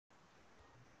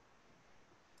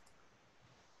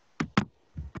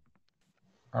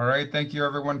All right, thank you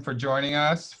everyone for joining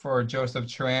us for Joseph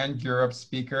Tran, Europe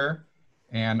speaker.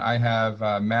 And I have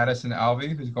Madison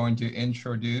Alvey, who's going to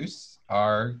introduce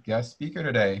our guest speaker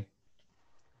today.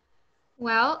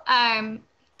 Well,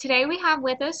 today we have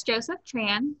with us Joseph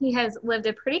Tran. He has lived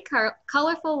a pretty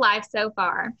colorful life so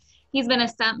far. He's been a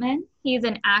stuntman. He's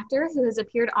an actor who has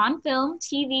appeared on film,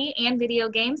 TV, and video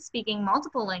games speaking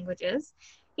multiple languages.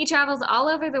 He travels all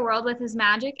over the world with his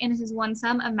magic and has won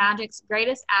some of magic's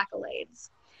greatest accolades.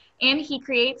 And he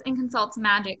creates and consults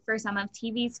magic for some of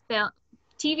TV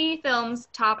film's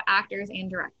top actors and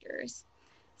directors.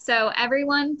 So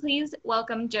everyone, please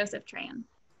welcome Joseph Tran.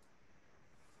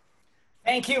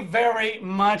 Thank you very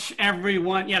much,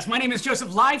 everyone. Yes, my name is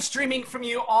Joseph, live streaming from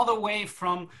you all the way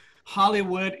from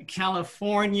Hollywood,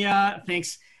 California.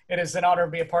 Thanks. It is an honor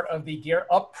to be a part of the Gear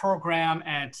Up program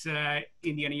at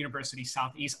Indiana University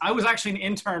Southeast. I was actually an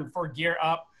intern for Gear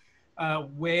Up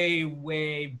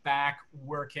way back,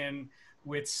 working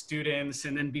with students.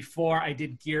 And then before I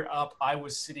did Gear Up, I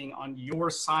was sitting on your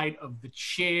side of the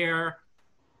chair,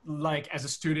 like as a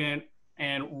student,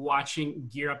 and watching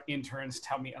Gear Up interns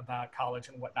tell me about college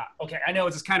and whatnot. Okay, I know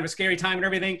it's kind of a scary time and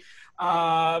everything,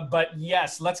 but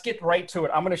yes, let's get right to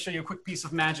it. I'm gonna show you a quick piece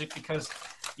of magic because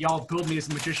y'all billed me as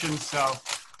a magician, so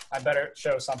I better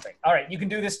show something. All right, you can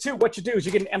do this too. What you do is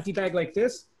you get an empty bag like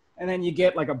this, and then you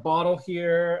get like a bottle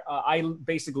here. I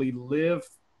basically live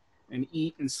and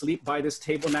eat and sleep by this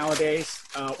table nowadays.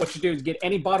 What you do is get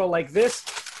any bottle like this,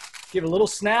 give a little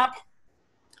snap,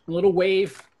 a little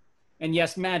wave, and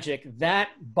yes, magic, that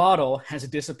bottle has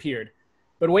disappeared.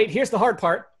 But wait, here's the hard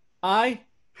part. I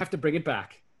have to bring it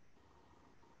back.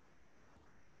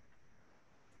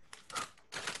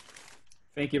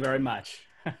 Thank you very much.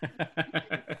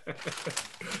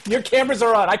 Your cameras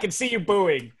are on. I can see you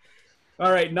booing.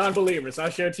 All right, non-believers,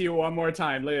 I'll show it to you one more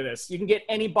time. Look at this. You can get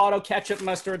any bottle, ketchup,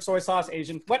 mustard, soy sauce,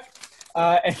 Asian, what?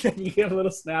 And then you get a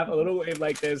little snap, a little wave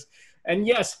like this. And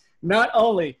yes, not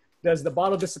only does the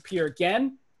bottle disappear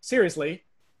again, seriously,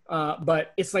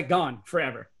 but it's like gone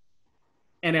forever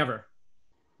and ever.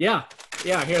 Yeah,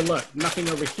 here, look, nothing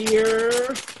over here.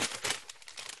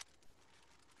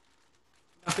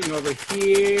 Nothing over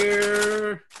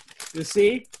here. You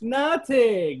see?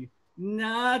 Nothing.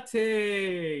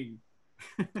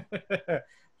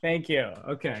 Thank you.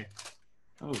 Okay.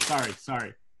 Oh,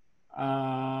 sorry.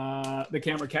 The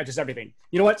camera catches everything.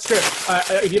 You know what? Screw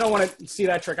it. If you don't want to see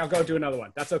that trick, I'll go do another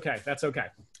one. That's okay.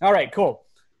 All right, cool.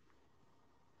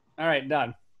 All right,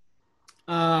 done.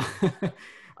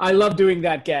 I love doing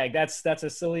that gag. That's a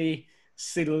silly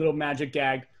little magic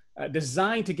gag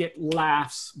designed to get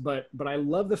laughs, but I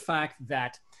love the fact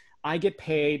that I get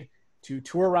paid to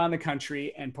tour around the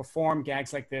country and perform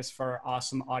gags like this for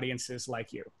awesome audiences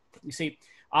like you. You see,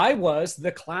 I was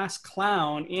the class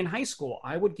clown in high school.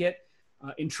 I would get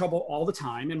in trouble all the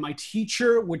time, and my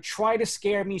teacher would try to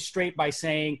scare me straight by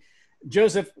saying,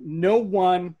 Joseph, no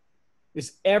one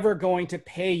is ever going to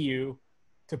pay you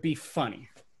to be funny.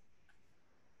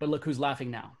 But look who's laughing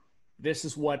now. This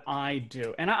is what I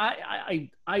do. And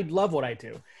I love what I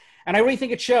do. And I really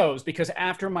think it shows because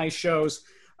after my shows,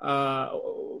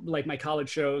 like my college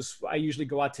shows, I usually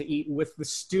go out to eat with the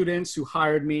students who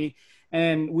hired me.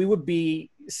 And we would be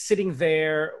sitting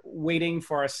there waiting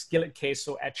for our skillet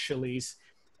queso at Chili's.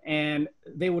 And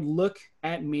they would look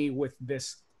at me with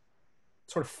this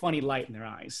sort of funny light in their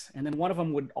eyes. And then one of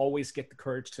them would always get the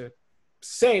courage to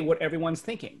say what everyone's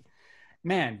thinking.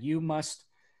 Man, you must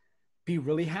be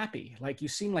really happy. Like you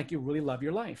seem like you really love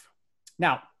your life.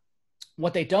 Now,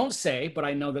 what they don't say, but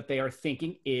I know that they are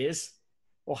thinking is,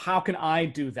 well, how can I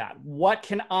do that? What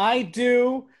can I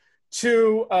do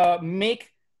to make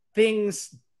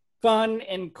things fun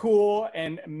and cool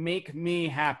and make me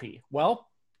happy? Well,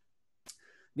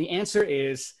 the answer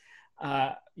is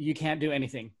you can't do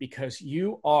anything because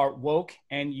you are woke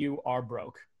and you are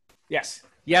broke. Yes,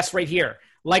 right here.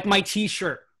 Like my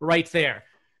t-shirt right there.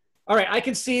 All right, I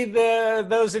can see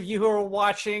those of you who are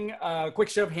watching, quick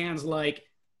show of hands, like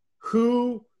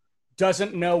who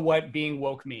doesn't know what being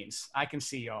woke means? I can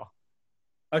see y'all.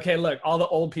 Okay, look, all the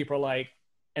old people are like,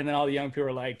 and then all the young people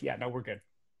are like, yeah, no, we're good.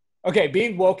 Okay,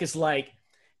 being woke is like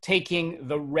taking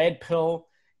the red pill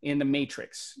in the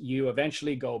Matrix. You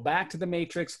eventually go back to the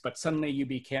Matrix, but suddenly you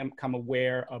become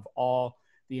aware of all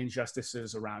the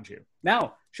injustices around you.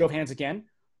 Now, show of hands again.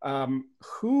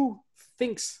 Who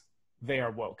thinks they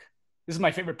are woke? This is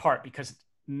my favorite part because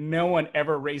no one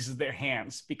ever raises their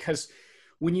hands, because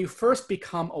when you first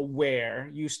become aware,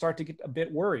 you start to get a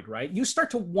bit worried, right? You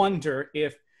start to wonder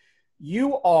if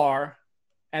you are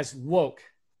as woke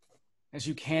as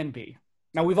you can be.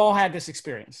 Now, we've all had this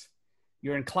experience.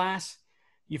 You're in class,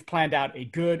 You've planned out a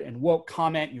good and woke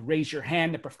comment. You raise your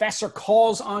hand. The professor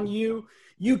calls on you.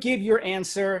 You give your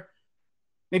answer.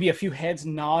 Maybe a few heads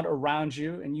nod around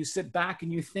you, and you sit back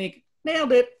and you think,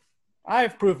 nailed it.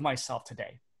 I've proved myself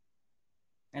today.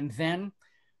 And then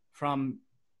from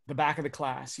the back of the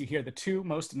class, you hear the two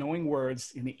most annoying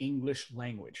words in the English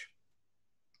language.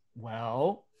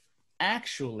 Well,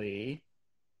 actually,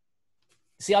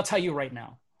 see, I'll tell you right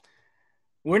now,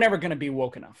 we're never going to be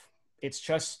woke enough. It's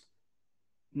just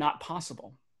not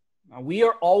possible. We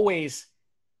are always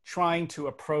trying to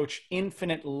approach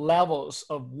infinite levels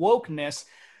of wokeness,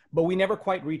 but we never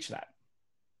quite reach that.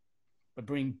 But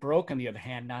being broke, on the other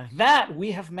hand, now that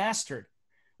we have mastered.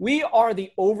 We are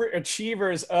the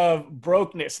overachievers of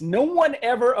brokenness. No one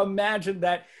ever imagined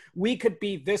that we could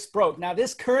be this broke. Now,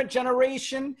 this current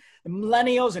generation, the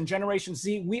millennials and Generation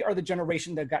Z, we are the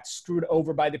generation that got screwed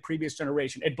over by the previous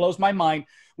generation. It blows my mind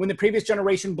when the previous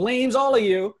generation blames all of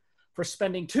you for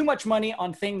spending too much money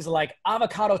on things like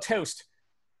avocado toast.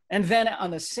 And then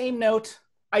on the same note,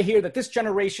 I hear that this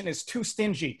generation is too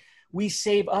stingy. We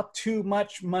save up too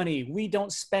much money. We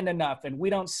don't spend enough, and we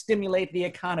don't stimulate the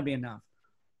economy enough.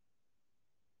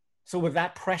 So with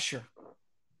that pressure,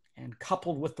 and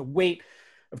coupled with the weight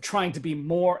of trying to be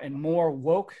more and more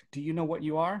woke, do you know what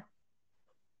you are?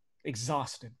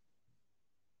 Exhausted.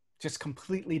 Just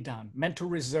completely done. Mental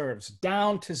reserves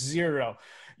down to zero.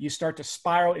 You start to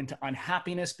spiral into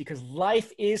unhappiness because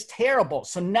life is terrible.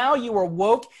 So now you are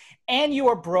woke, and you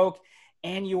are broke,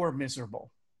 and you are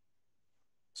miserable.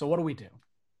 So what do we do?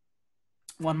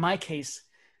 Well, in my case,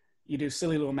 you do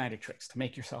silly little magic tricks to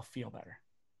make yourself feel better.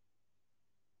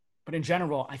 But in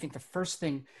general, I think the first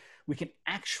thing we can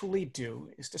actually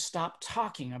do is to stop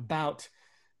talking about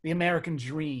the American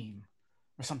dream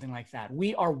or something like that.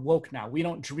 We are woke now. We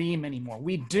don't dream anymore.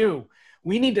 We do.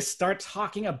 We need to start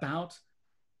talking about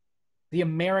the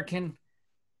American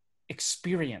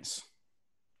experience.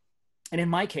 And in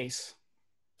my case,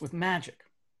 with magic.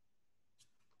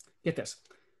 Get this.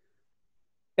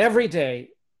 Every day,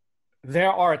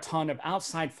 there are a ton of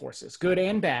outside forces, good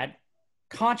and bad,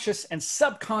 conscious and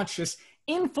subconscious,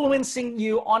 influencing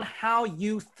you on how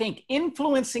you think,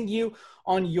 influencing you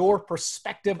on your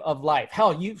perspective of life.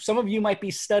 Hell, some of you might be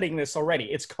studying this already.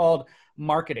 It's called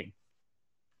marketing.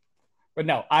 But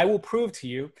no, I will prove to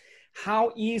you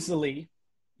how easily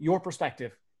your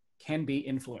perspective can be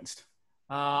influenced.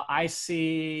 I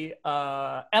see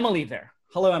Emily there.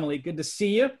 Hello, Emily. Good to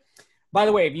see you. By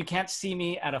the way, if you can't see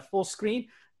me at a full screen,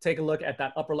 take a look at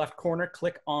that upper left corner.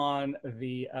 Click on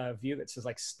the view that says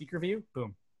like speaker view.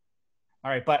 Boom. All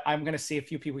right, but I'm going to see a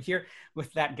few people here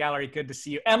with that gallery. Good to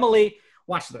see you. Emily,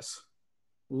 watch this.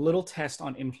 Little test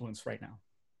on influence right now.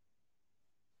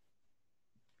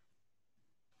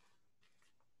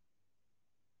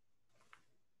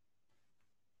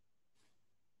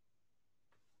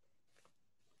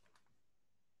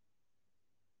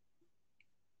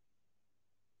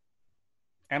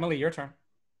 Emily, your turn.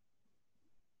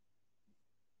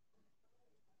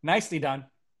 Nicely done.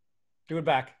 Do it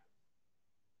back.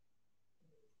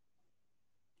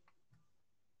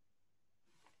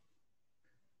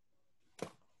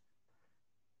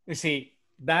 You see,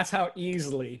 that's how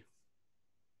easily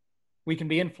we can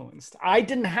be influenced. I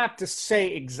didn't have to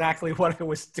say exactly what I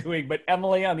was doing, but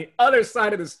Emily on the other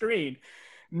side of the screen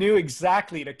knew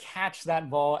exactly to catch that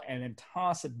ball and then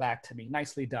toss it back to me.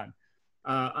 Nicely done.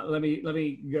 Let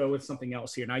me go with something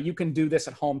else here. Now, you can do this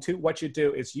at home too. What you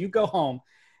do is you go home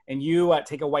and you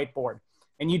take a whiteboard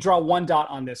and you draw 1 dot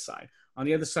on this side. On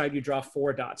the other side, you draw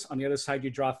 4 dots. On the other side, you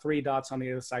draw 3 dots. On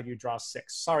the other side, you draw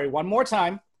 6. Sorry, one more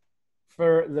time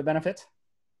for the benefit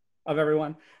of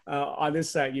everyone. On this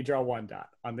side, you draw 1 dot.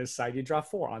 On this side, you draw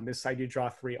 4. On this side, you draw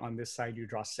 3. On this side, you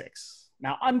draw 6.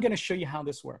 Now, I'm going to show you how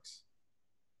this works.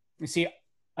 You see,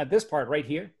 at this part right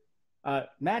here,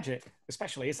 magic,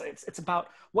 especially, it's about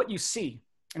what you see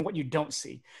and what you don't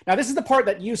see. Now, this is the part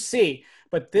that you see,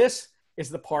 but this is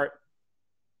the part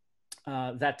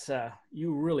that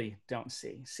you really don't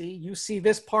see. See, you see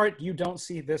this part, you don't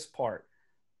see this part.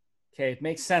 Okay, it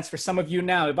makes sense for some of you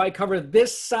now. If I cover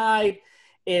this side,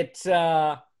 it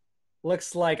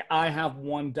looks like I have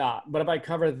 1 dot. But if I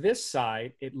cover this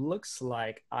side, it looks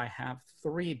like I have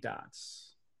 3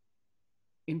 dots.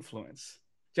 Influence.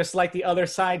 Just like the other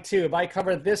side too. If I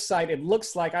cover this side, it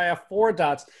looks like I have 4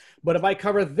 dots. But if I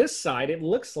cover this side, it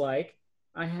looks like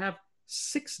I have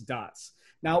 6 dots.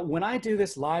 Now, when I do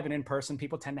this live and in person,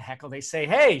 people tend to heckle. They say,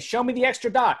 hey, show me the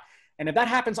extra dot. And if that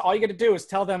happens, all you got to do is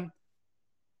tell them,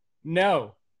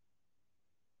 no.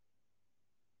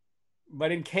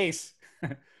 But in case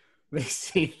they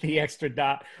see the extra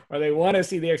dot or they want to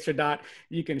see the extra dot,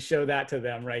 you can show that to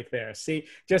them right there. See,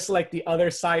 just like the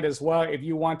other side as well, if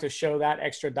you want to show that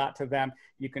extra dot to them,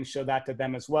 you can show that to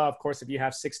them as well. Of course, if you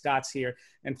have 6 dots here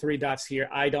and 3 dots here,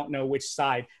 I don't know which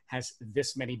side has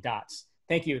this many dots.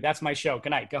 Thank you. That's my show.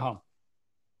 Good night. Go home.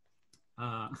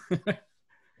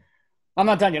 I'm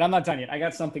not done yet. I'm not done yet. I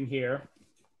got something here.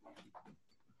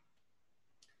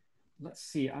 Let's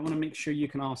see. I want to make sure you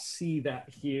can all see that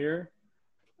here.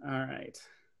 All right.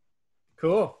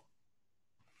 Cool.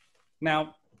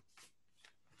 Now,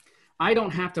 I don't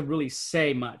have to really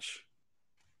say much,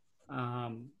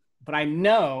 but I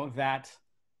know that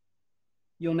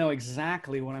you'll know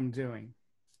exactly what I'm doing.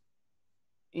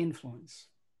 Influence,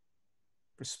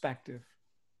 perspective.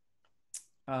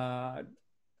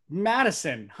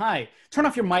 Madison, hi. Turn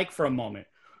off your mic for a moment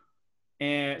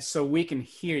and so we can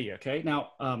hear you, okay?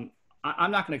 Now, I'm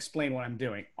not going to explain what I'm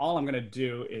doing. All I'm going to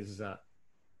do is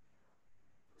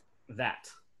that.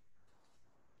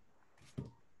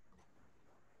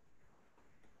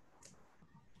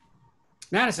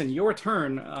 Madison, your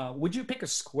turn. Would you pick a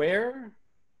square?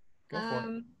 Go for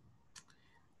it.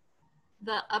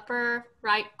 The upper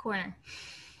right corner.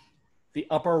 The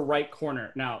upper right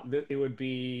corner. Now, it would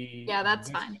be... Yeah, that's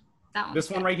fine. That one. This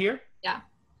one right here? Yeah.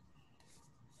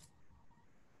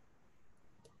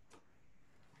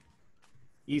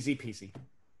 Easy peasy.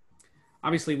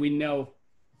 Obviously, we know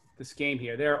this game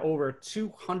here. There are over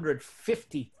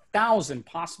 250,000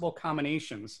 possible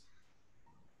combinations.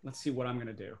 Let's see what I'm going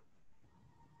to do.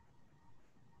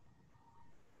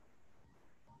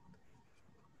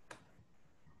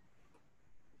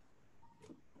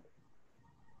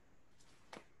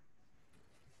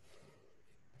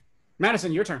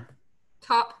 Madison, your turn.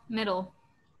 Top, middle.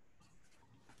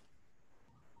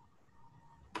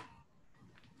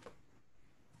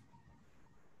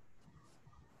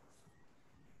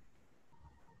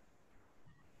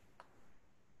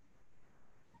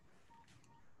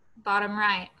 Bottom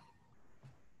right.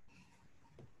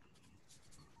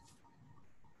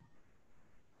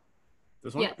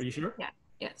 This one? Yes. Are you sure? Yeah.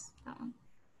 Yes, that one.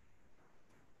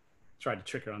 Tried to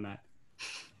trick her on that.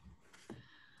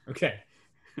 Okay.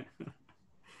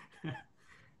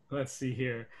 Let's see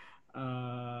here.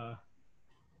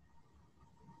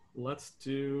 Let's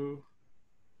do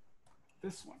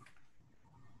this one.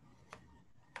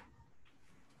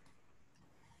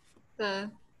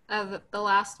 The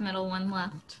last middle one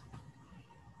left.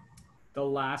 The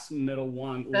last middle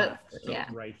one left. So yeah.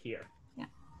 Right here. Yeah.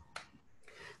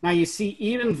 Now you see,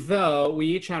 even though we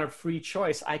each had a free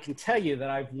choice, I can tell you that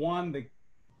I've won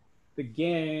the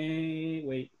game.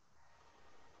 Wait.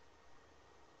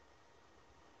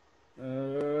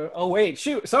 Oh wait,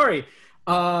 shoot, sorry.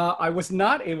 I was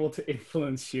not able to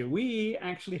influence you. We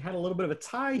actually had a little bit of a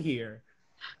tie here.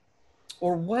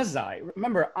 Or was I?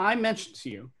 Remember, I mentioned to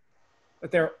you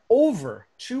that there are over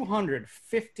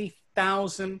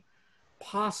 250,000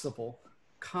 possible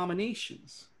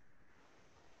combinations.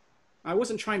 I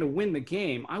wasn't trying to win the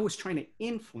game. I was trying to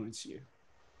influence you.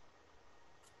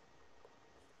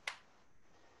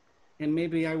 And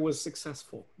maybe I was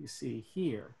successful. You see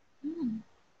here,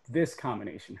 this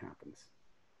combination happens.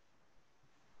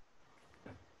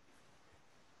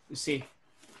 You see,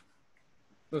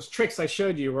 those tricks I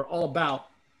showed you were all about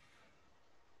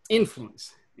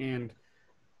influence and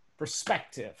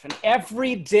perspective, and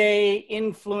everyday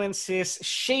influences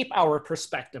shape our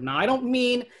perspective. Now, I don't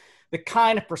mean the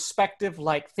kind of perspective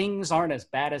like things aren't as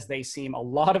bad as they seem. A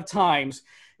lot of times,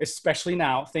 especially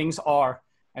now, things are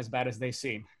as bad as they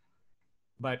seem.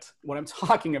 But what I'm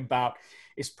talking about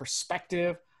is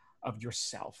perspective of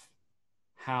yourself,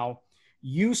 how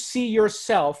you see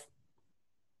yourself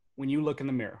when you look in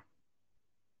the mirror.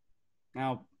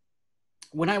 Now,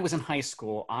 when I was in high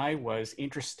school, I was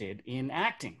interested in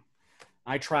acting.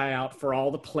 I try out for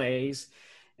all the plays,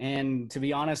 and to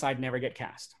be honest, I'd never get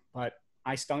cast, but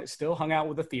I still hung out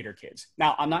with the theater kids.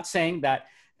 Now, I'm not saying that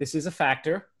this is a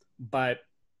factor, but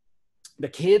the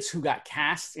kids who got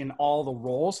cast in all the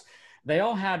roles, they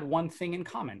all had one thing in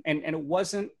common, and it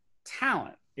wasn't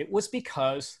talent. It was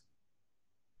because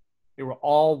they were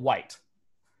all white,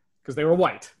 because they were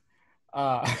white.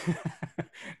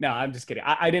 No, I'm just kidding.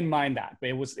 I didn't mind that, but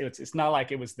it's not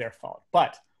like it was their fault.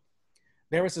 But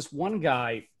there was this one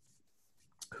guy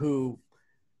who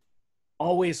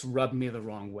always rubbed me the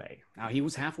wrong way. Now, he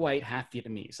was half white, half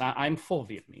Vietnamese. I'm full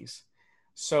Vietnamese.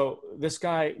 So this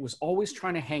guy was always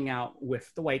trying to hang out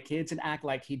with the white kids and act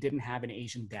like he didn't have an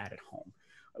Asian dad at home.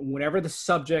 Whenever the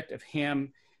subject of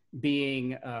him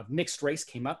being mixed race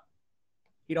came up,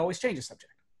 he'd always change the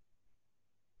subject.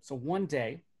 So one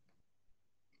day,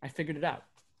 I figured it out.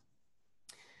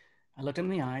 I looked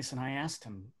him in the eyes and I asked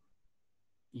him,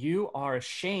 you are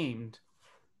ashamed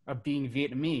of being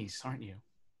Vietnamese, aren't you?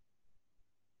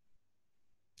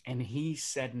 And he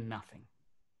said nothing.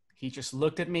 He just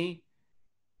looked at me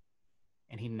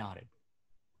and he nodded.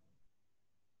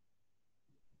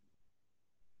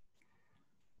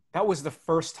 That was the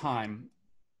first time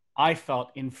I felt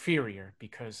inferior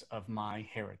because of my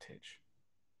heritage.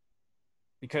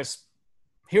 Because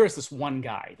here is this one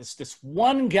guy, this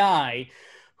one guy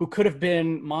who could have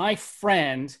been my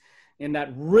friend in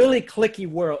that really cliquey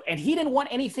world, and he didn't want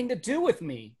anything to do with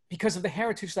me because of the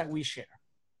heritage that we share.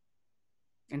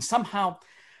 And somehow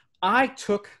I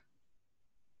took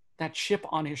that chip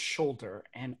on his shoulder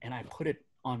and I put it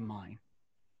on mine.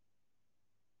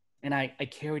 And I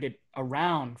carried it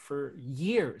around for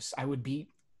years. I would be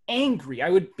angry. I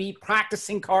would be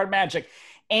practicing card magic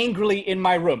angrily in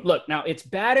my room. Look, now it's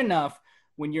bad enough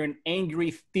when you're an angry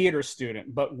theater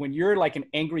student, but when you're like an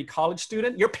angry college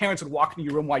student, your parents would walk into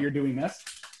your room while you're doing this.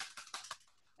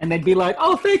 And they'd be like,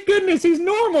 oh, thank goodness, he's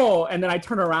normal. And then I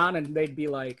turn around and they'd be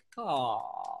like,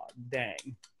 oh,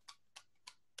 dang.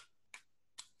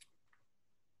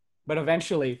 But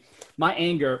eventually, my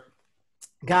anger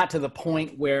got to the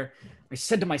point where I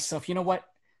said to myself, you know what?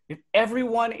 If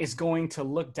everyone is going to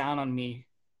look down on me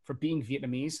for being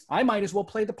Vietnamese, I might as well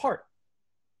play the part.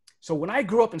 So when I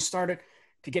grew up and started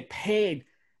to get paid,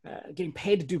 getting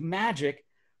paid to do magic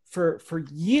for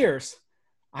years,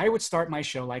 I would start my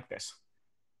show like this.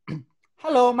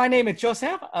 Hello, my name is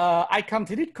Joseph. I come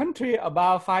to this country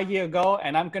about 5 years ago,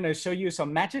 and I'm going to show you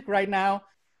some magic right now.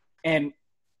 And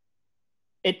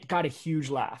it got a huge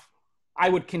laugh. I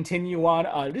would continue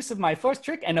on, this is my first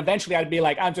trick. And eventually I'd be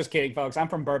like, I'm just kidding, folks. I'm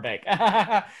from Burbank.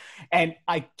 And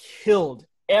I killed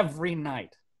every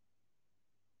night.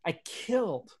 I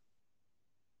killed.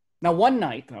 Now, one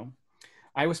night, though,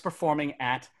 I was performing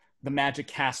at the Magic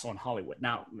Castle in Hollywood.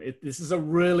 Now, this is a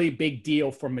really big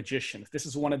deal for magicians. This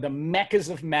is one of the meccas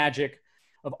of magic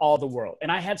of all the world.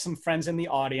 And I had some friends in the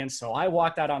audience, so I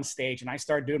walked out on stage and I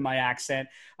started doing my accent.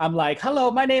 I'm like,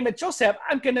 hello, my name is Joseph.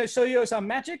 I'm going to show you some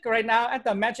magic right now at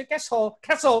the Magic Castle.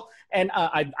 And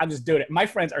I'm just doing it. My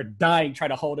friends are dying trying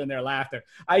to hold in their laughter.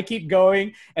 I keep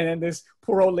going, and then this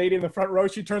poor old lady in the front row,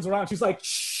 she turns around. She's like,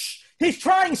 shh, he's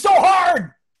trying so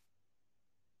hard.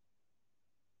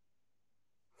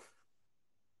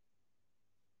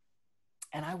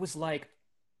 And I was like,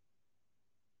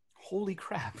 holy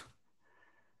crap.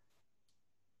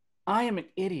 I am an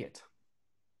idiot.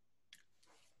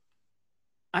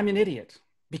 I'm an idiot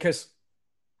because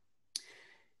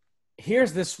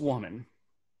here's this woman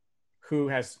who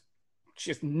she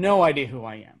has no idea who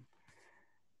I am.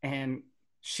 And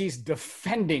she's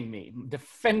defending me,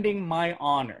 defending my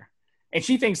honor. And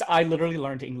she thinks I literally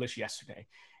learned English yesterday.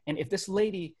 And if this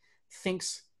lady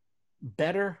thinks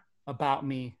better about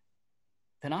me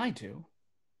than I do,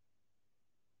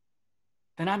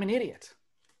 then I'm an idiot.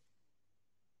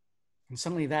 And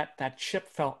suddenly that chip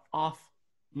fell off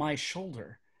my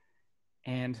shoulder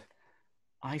and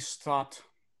I stopped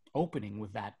opening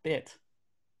with that bit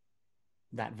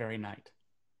that very night.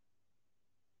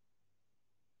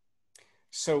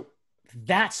 So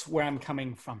that's where I'm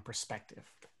coming from perspective.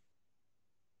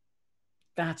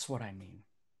 That's what I mean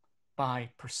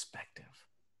by perspective.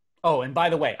 Oh, and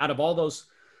by the way, out of all those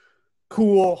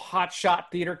cool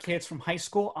hotshot theater kids from high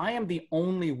school, I am the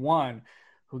only one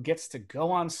who gets to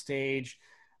go on stage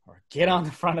or get on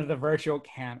the front of the virtual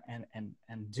cam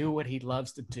and do what he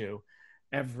loves to do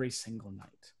every single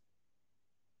night.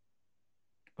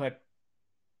 But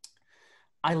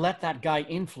I let that guy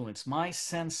influence my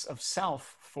sense of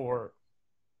self for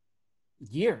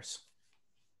years.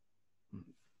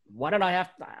 Why did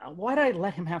I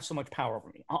let him have so much power over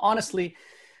me? Honestly,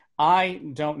 I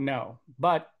don't know.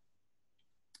 But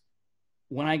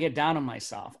when I get down on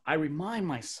myself, I remind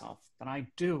myself that I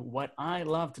do what I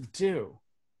love to do,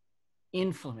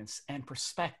 influence and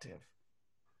perspective.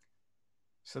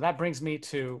 So that brings me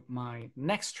to my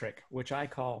next trick, which I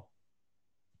call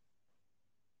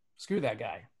screw that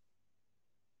guy.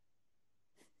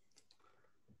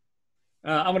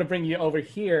 I'm going to bring you over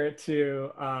here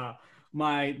to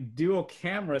my dual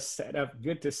camera setup.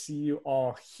 Good to see you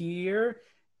all here.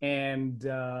 And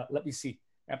let me see.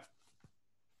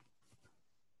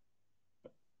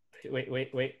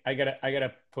 Wait. I'm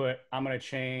going to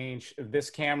change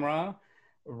this camera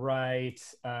right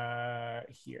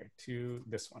here to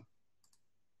this one.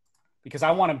 Because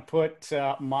I want to put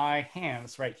my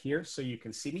hands right here so you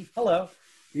can see me. Hello.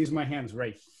 Use my hands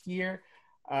right here.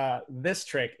 This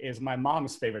trick is my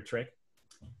mom's favorite trick.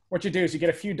 What you do is you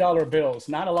get a few dollar bills,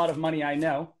 not a lot of money, I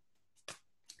know.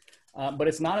 But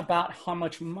it's not about how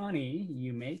much money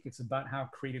you make. It's about how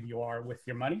creative you are with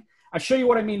your money. I'll show you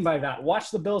what I mean by that.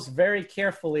 Watch the bills very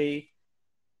carefully.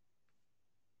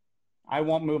 I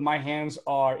won't move. My hands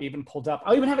are even pulled up.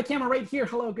 I'll even have a camera right here.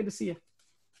 Hello, good to see you.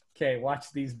 Okay,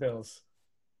 watch these bills.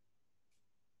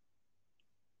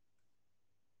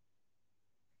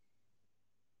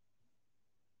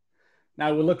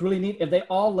 Now, it would look really neat if they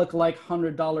all look like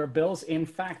 $100 bills. In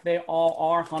fact, they all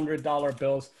are $100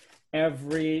 bills,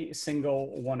 every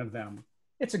single one of them.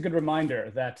 It's a good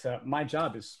reminder that my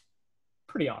job is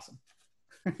pretty awesome.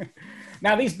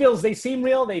 Now, these bills, they seem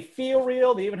real, they feel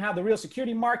real, they even have the real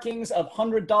security markings of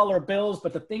 $100 bills.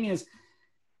 But the thing is,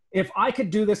 if I could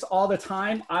do this all the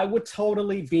time, I would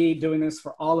totally be doing this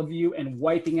for all of you and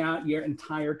wiping out your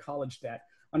entire college debt.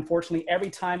 Unfortunately, every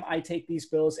time I take these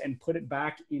bills and put it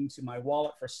back into my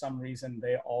wallet, for some reason,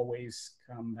 they always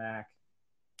come back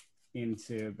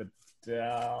into the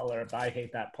dollar. I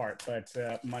hate that part, but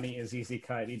money is easy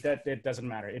cut. It doesn't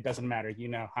matter. It doesn't matter. You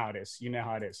know how it is. You know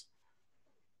how it is.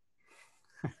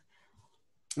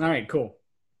 All right, cool.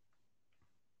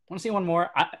 Want to see one more?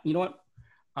 You know what?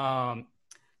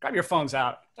 Grab your phones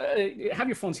out. Have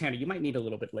your phones handy. You might need a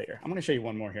little bit later. I'm going to show you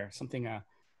one more here. Something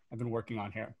I've been working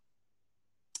on here.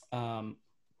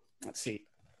 Let's see.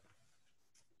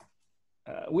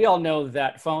 We all know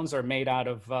that phones are made out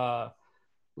of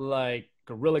like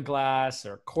Gorilla Glass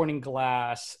or Corning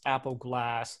glass, Apple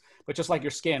glass. But just like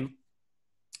your skin,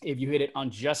 if you hit it on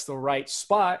just the right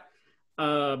spot,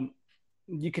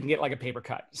 you can get like a paper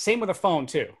cut. Same with a phone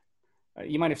too.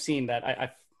 You might have seen that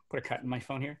I've put a cut in my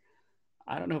phone here.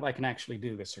 I don't know if I can actually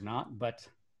do this or not, but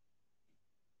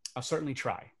I'll certainly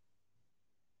try.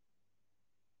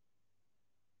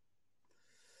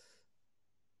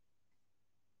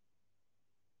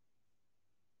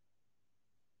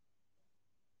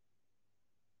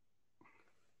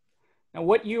 Now,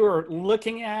 what you are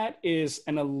looking at is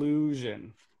an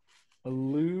illusion.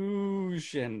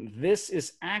 Illusion. This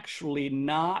is actually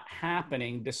not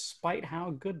happening despite how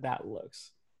good that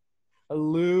looks.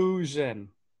 Illusion.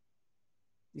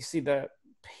 You see, the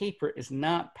paper is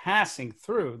not passing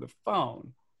through the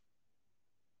phone.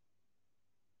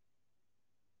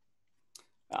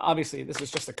 Obviously, this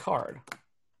is just a card.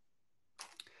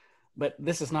 But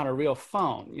this is not a real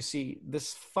phone. You see,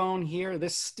 this phone here,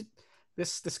 this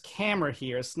camera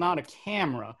here, it's not a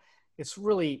camera. It's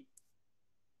really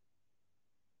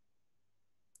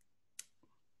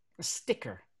a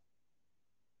sticker.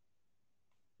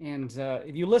 And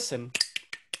if you listen,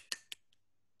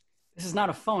 this is not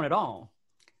a phone at all.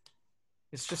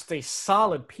 It's just a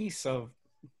solid piece of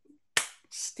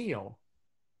steel.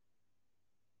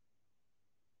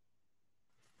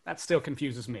 That still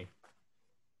confuses me.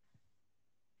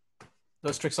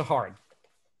 Those tricks are hard.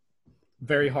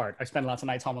 Very hard. I spend lots of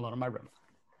nights home alone in my room.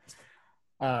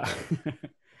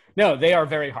 No, they are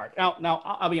very hard. Now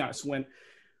I'll be honest.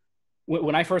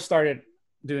 When I first started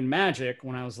doing magic,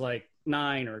 when I was like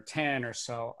 9 or 10 or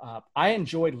so, I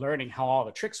enjoyed learning how all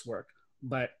the tricks work,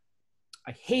 but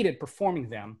I hated performing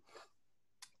them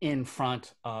in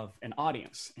front of an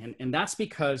audience. And that's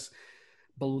because,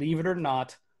 believe it or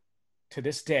not, to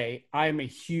this day, I am a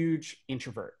huge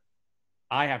introvert.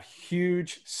 I have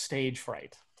huge stage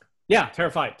fright. Yeah,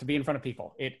 terrified to be in front of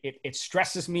people. It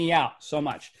stresses me out so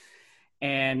much.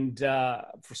 And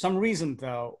for some reason,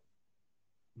 though,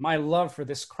 my love for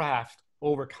this craft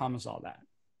overcomes all that.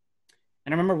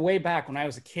 And I remember way back when I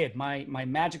was a kid, my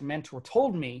magic mentor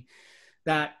told me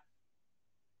that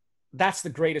that's the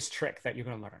greatest trick that you're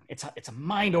going to learn. It's a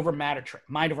mind over matter trick.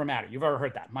 Mind over matter. You've ever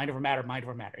heard that? Mind over matter, mind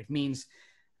over matter. It means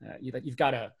that you've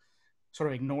got to sort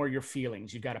of ignore your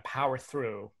feelings. You've got to power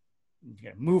through. You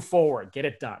got to move forward, get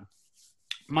it done.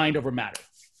 Mind over matter.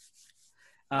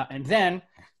 And then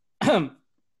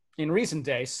in recent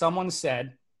days, someone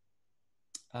said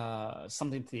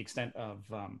something to the extent of,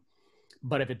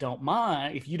 but if you don't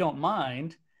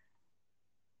mind,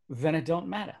 then it don't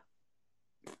matter.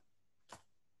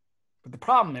 But the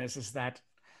problem is that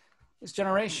this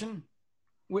generation,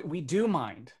 we do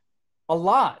mind a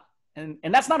lot. And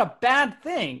that's not a bad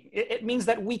thing. It means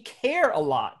that we care a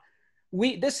lot.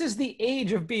 This is the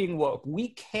age of being woke. We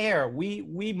care.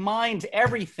 We mind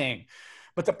everything.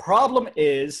 But the problem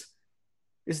is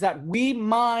that we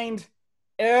mind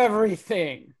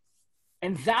everything.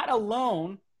 And that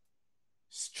alone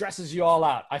stresses you all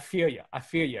out. I feel you.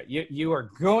 You are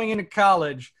going into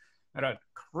college at a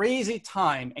crazy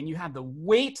time, and you have the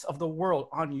weight of the world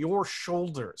on your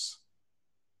shoulders.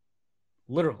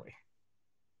 Literally.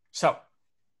 So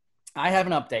I have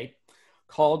an update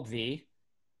called the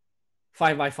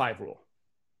 5x5 rule.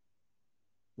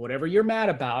 Whatever you're mad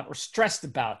about or stressed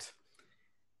about,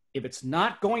 If it's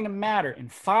not going to matter in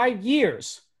 5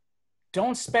 years,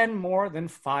 don't spend more than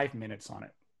 5 minutes on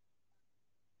it.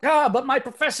 But my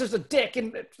professor's a dick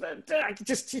and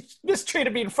just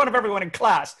mistreated me in front of everyone in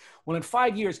class. Well, in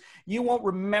 5 years, you won't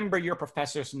remember your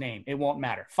professor's name. It won't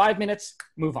matter. 5 minutes,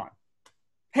 move on.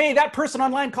 Hey, that person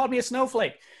online called me a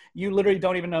snowflake. You literally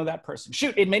don't even know that person.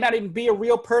 Shoot, it may not even be a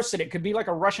real person. It could be like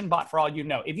a Russian bot for all you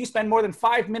know. If you spend more than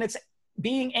 5 minutes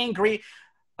being angry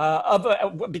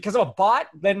because of a bot,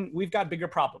 then we've got bigger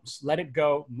problems. Let it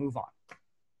go, move on.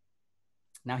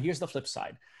 Now, here's the flip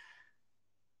side.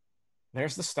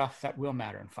 There's the stuff that will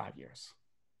matter in 5 years.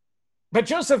 But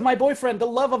Joseph, my boyfriend, the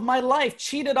love of my life,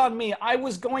 cheated on me. I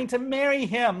was going to marry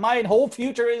him. My whole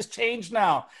future is changed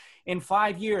now. In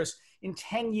 5 years, in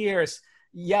 10 years,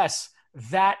 yes,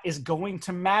 that is going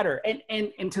to matter.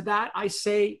 And to that, I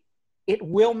say, it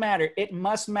will matter. It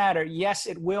must matter. Yes,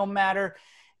 it will matter.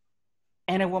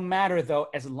 And it will matter, though,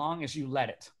 as long as you let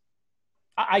it.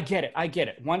 I get it. I get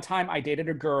it. One time I dated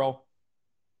a girl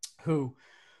who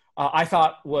I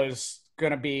thought was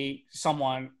going to be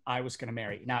someone I was going to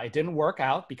marry. Now, it didn't work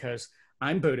out because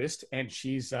I'm Buddhist and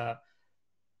she's a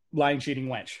lying, cheating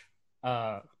wench.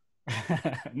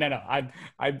 No,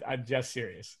 I'm just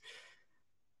serious.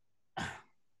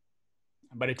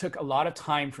 But it took a lot of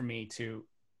time for me to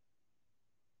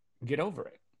get over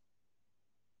it.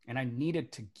 And I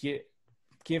needed to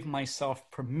give myself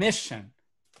permission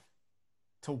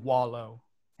to wallow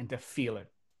and to feel it.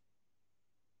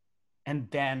 And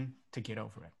then to get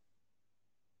over it.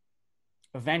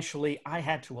 Eventually, I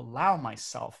had to allow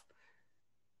myself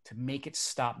to make it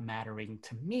stop mattering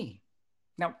to me.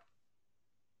 Now,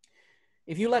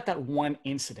 if you let that one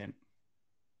incident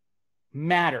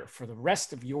matter for the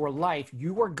rest of your life,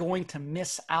 you are going to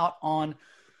miss out on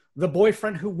the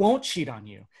boyfriend who won't cheat on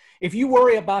you. If you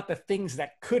worry about the things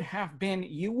that could have been,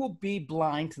 you will be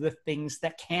blind to the things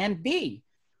that can be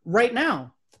right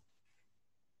now.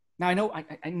 Now,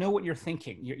 I know what you're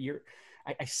thinking.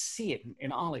 I see it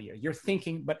in all of you. You're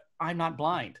thinking, but I'm not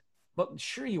blind. But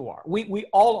sure you are. We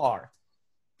all are.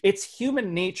 It's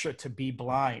human nature to be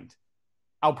blind.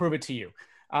 I'll prove it to you.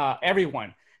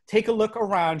 Everyone, take a look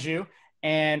around you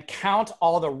and count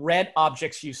all the red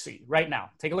objects you see right now.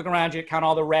 Take a look around you, count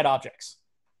all the red objects.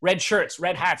 Red shirts,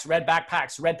 red hats, red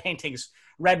backpacks, red paintings,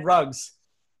 red rugs,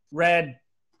 red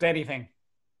anything.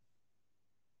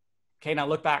 Okay, now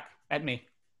look back at me.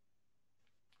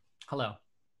 Hello.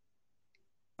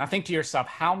 Now think to yourself,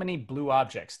 how many blue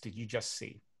objects did you just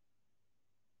see?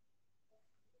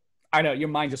 I know, your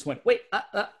mind just went, wait.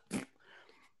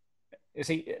 You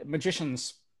see,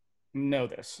 magicians know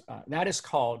this. That is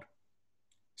called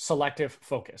selective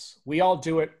focus. We all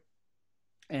do it,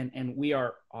 and we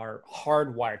are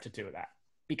hardwired to do that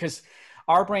because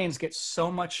our brains get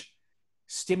so much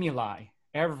stimuli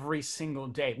every single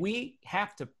day. We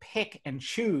have to pick and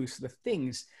choose the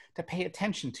things to pay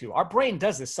attention to. Our brain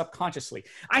does this subconsciously.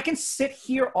 I can sit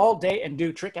here all day and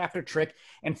do trick after trick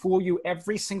and fool you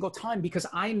every single time because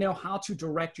I know how to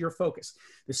direct your focus.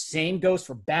 The same goes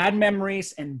for bad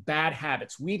memories and bad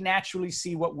habits. We naturally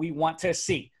see what we want to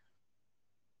see.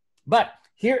 But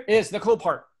here is the cool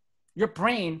part. Your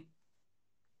brain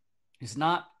is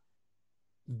not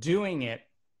doing it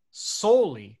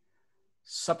solely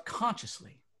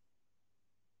subconsciously.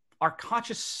 Our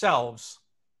conscious selves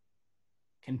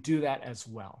can do that as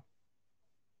well.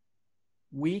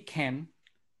 We can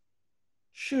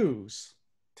choose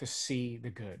to see the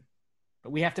good,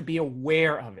 but we have to be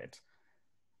aware of it.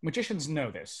 Magicians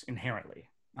know this inherently.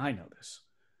 I know this.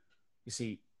 You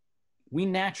see, we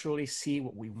naturally see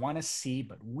what we want to see,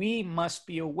 but we must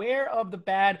be aware of the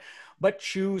bad, but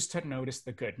choose to notice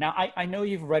the good. Now, I know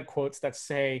you've read quotes that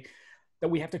say that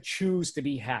we have to choose to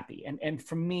be happy. And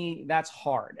for me, that's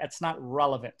hard. That's not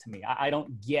relevant to me. I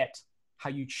don't get how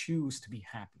you choose to be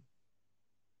happy.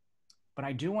 But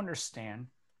I do understand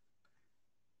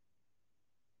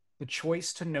the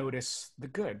choice to notice the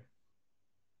good.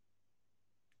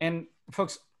 And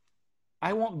folks,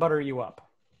 I won't butter you up.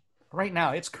 Right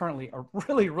now, it's currently a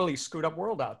really, really screwed up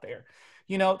world out there.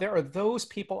 You know, there are those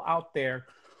people out there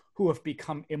who have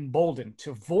become emboldened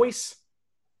to voice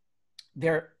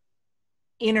their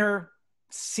inner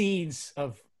seeds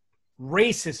of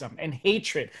racism and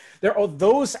hatred. There are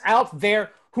those out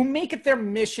there who make it their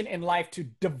mission in life to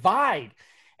divide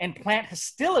and plant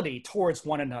hostility towards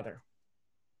one another.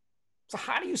 So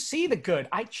how do you see the good?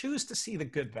 I choose to see the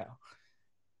good, though,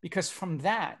 because from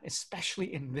that,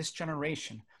 especially in this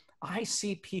generation, I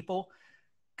see people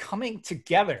coming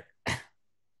together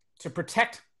to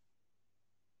protect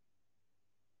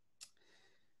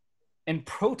and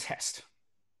protest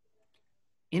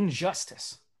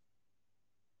injustice,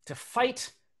 to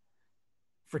fight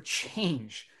for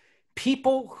change.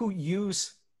 People who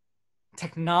use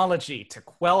technology to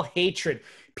quell hatred.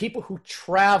 People who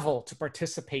travel to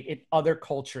participate in other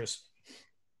cultures.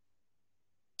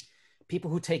 People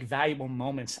who take valuable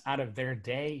moments out of their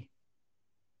day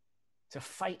to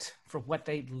fight for what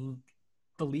they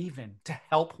believe in, to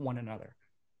help one another.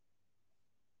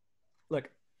 Look,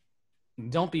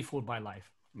 don't be fooled by life,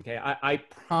 okay? I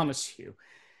promise you,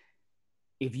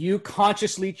 if you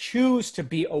consciously choose to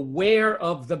be aware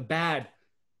of the bad,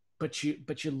 but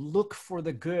you look for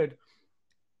the good,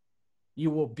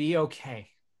 you will be okay.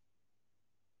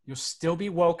 You'll still be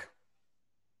woke.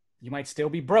 You might still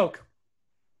be broke,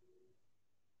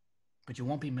 but you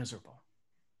won't be miserable.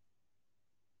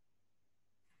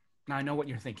 Now, I know what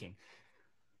you're thinking.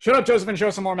 Shut up, Joseph, and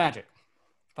show some more magic.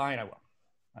 Fine, I will.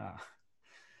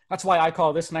 That's why I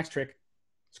call this next trick,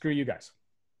 screw you guys.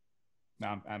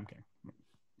 No, I'm kidding.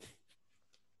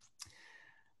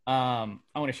 I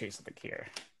want to show you something here.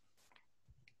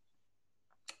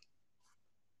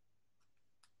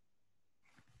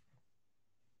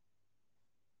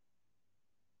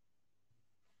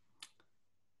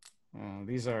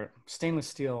 These are stainless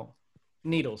steel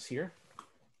needles here.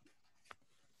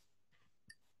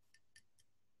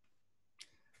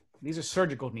 These are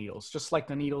surgical needles, just like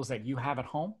the needles that you have at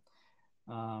home,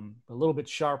 a little bit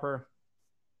sharper,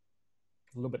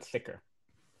 a little bit thicker.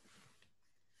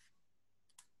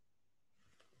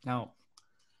 Now,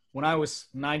 when I was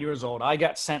 9 years old, I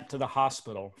got sent to the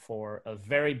hospital for a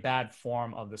very bad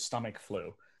form of the stomach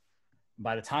flu.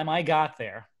 By the time I got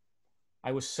there,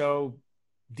 I was so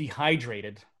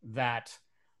dehydrated that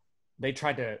they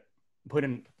tried to put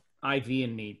an IV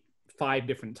in me 5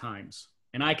 different times.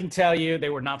 And I can tell you they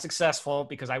were not successful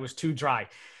because I was too dry.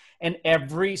 And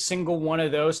every single one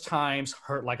of those times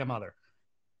hurt like a mother.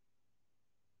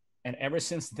 And ever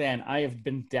since then, I have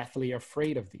been deathly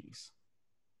afraid of these.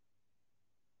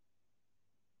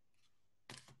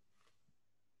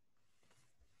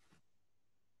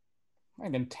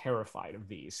 I've been terrified of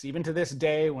these. Even to this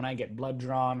day, when I get blood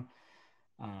drawn,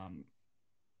 when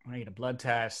I get a blood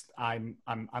test, I'm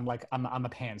a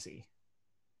pansy.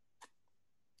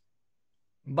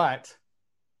 But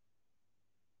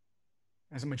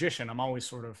as a magician, I'm always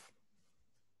sort of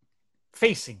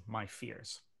facing my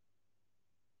fears.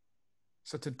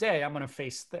 So today, I'm going to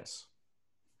face this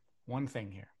one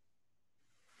thing here.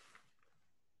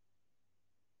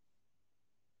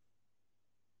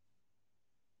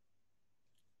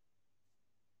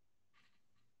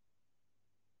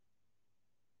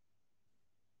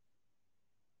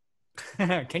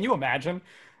 Can you imagine?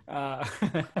 No,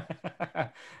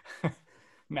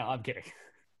 I'm kidding.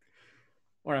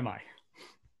 Or am I?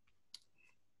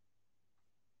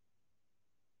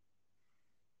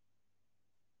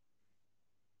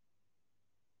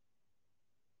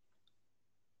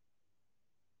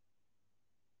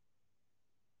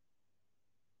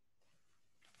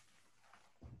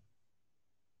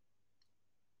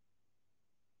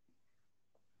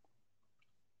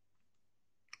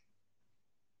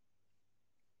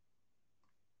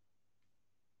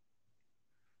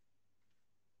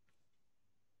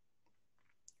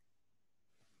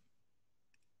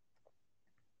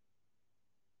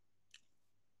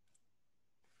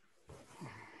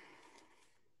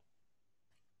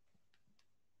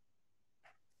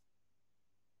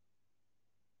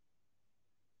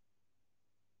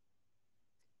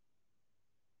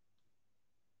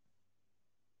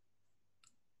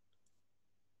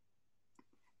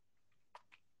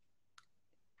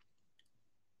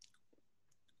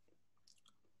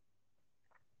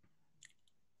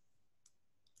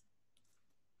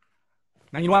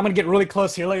 Now, you know what? I'm going to get really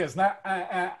close here. Look at this.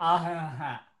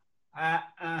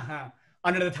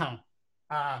 Under the tongue.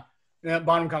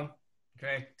 Bottom tongue.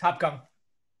 Okay. Top tongue.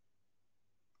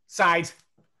 Sides.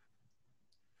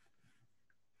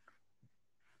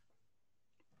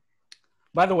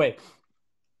 By the way,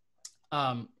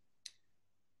 I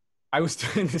was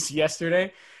doing this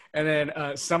yesterday, and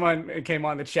then someone came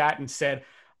on the chat and said,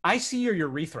 I see your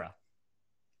urethra.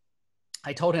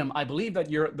 I told him, I believe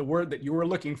that the word that you were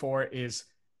looking for is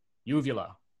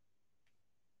uvula.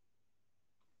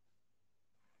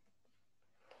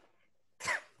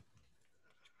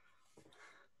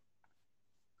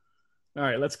 All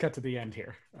right, let's cut to the end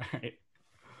here. All right.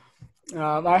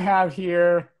 I have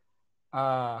here,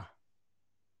 that's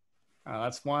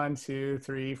 1, 2,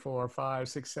 3, 4, 5,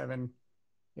 6, 7,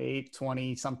 8,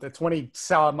 20, something, 20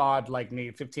 some odd, like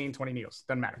 15, 20 needles.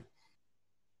 Doesn't matter.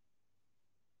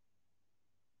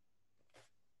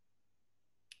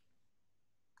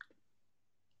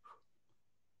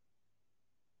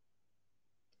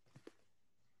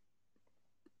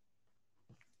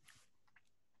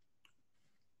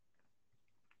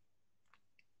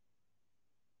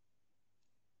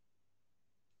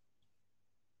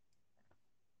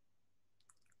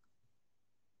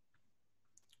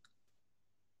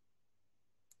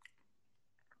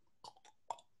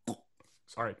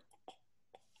 Sorry.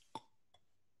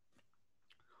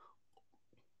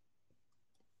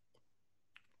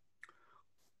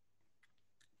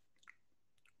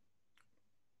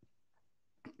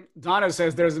 Donna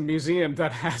says there's a museum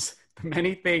that has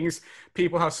many things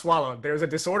people have swallowed. There's a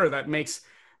disorder that makes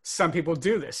some people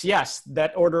do this. Yes,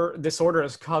 that disorder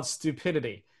is called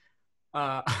stupidity.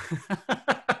 I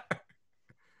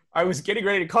was getting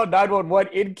ready to call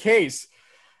 911 in case.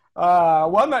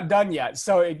 Well, I'm not done yet.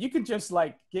 So if you could just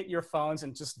like get your phones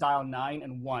and just dial 9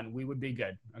 and 1, we would be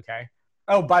good. Okay.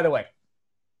 Oh, by the way.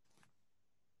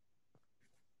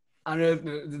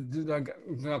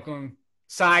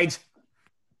 Sides.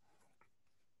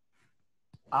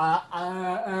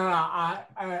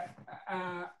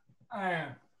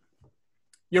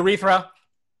 Urethra.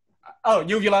 Oh,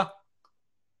 uvula.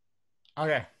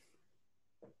 Okay.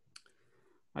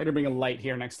 I had to bring a light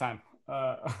here next time.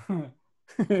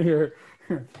 Here,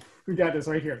 we got this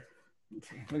right here.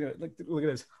 Okay, look at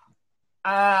this.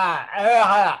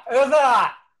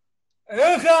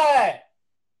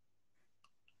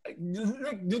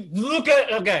 Look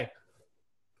at okay.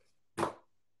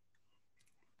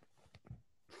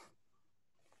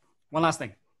 One last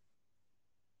thing.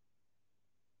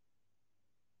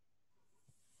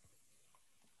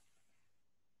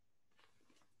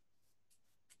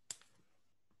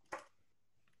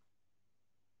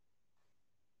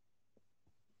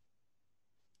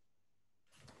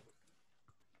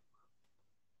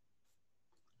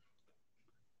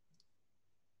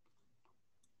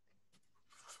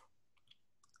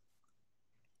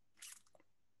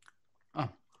 Oh,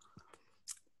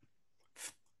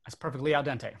 that's perfectly al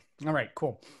dente. All right,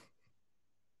 cool.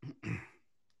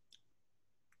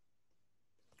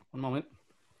 One moment.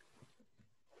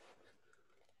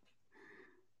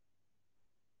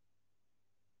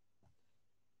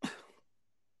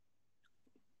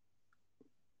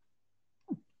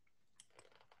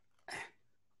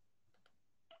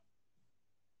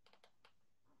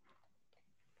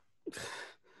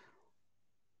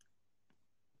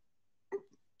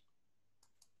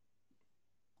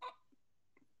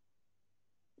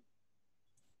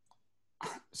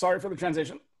 Sorry for the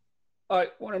transition. I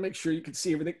want to make sure you can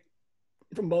see everything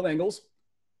from both angles.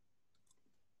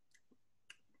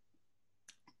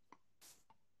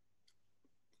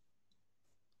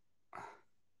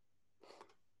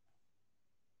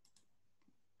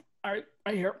 All right,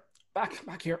 right here,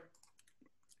 back here.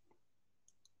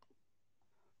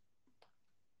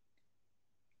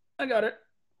 I got it.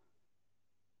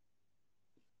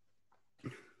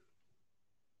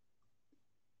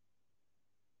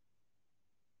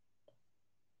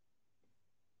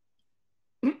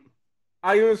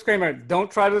 I use a disclaimer.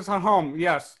 Don't try this at home.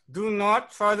 Yes, do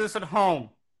not try this at home.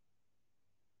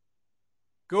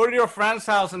 Go to your friend's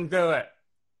house and do it.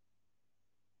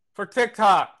 For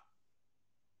TikTok.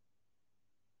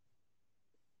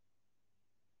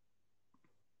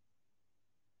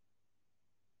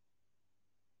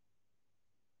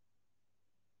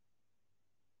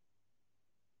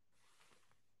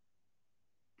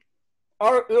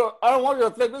 I don't want you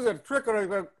to think this is a trick or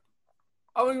anything.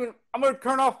 I'm gonna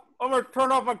turn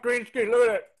off my green screen. Look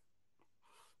at it.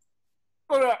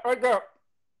 Look at that right there.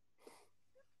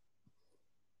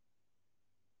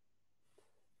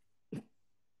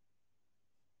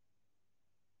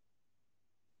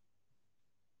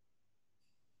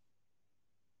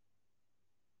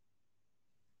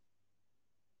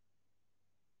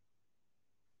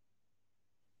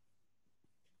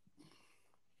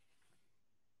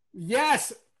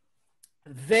 Yes,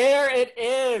 there it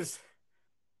is.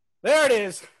 There it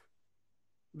is.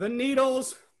 The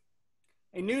needles,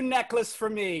 a new necklace for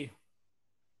me.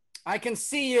 I can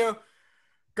see you.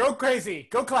 Go crazy.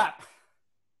 Go clap.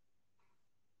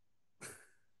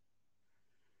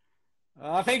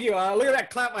 Thank you. Look at that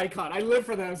clap icon. I live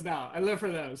for those now. I live for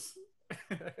those.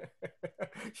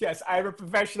 Yes, I'm a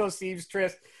professional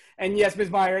seamstress. And yes,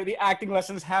 Ms. Meyer, the acting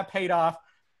lessons have paid off.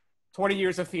 20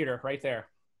 years of theater right there.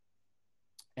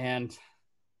 And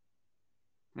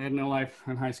I had no life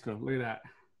in high school. Look at that.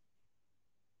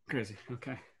 Crazy.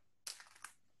 Okay.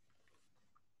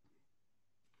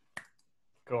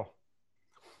 Cool.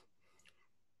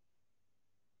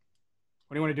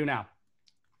 What do you want to do now?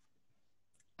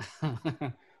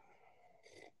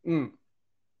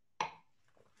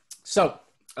 So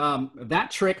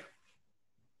that trick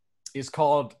is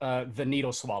called the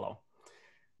needle swallow.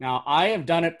 Now, I have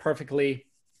done it perfectly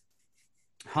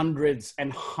hundreds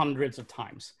and hundreds of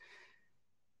times.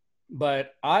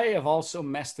 But I have also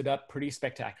messed it up pretty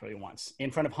spectacularly once in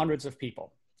front of hundreds of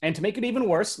people. And to make it even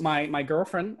worse, my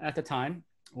girlfriend at the time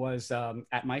was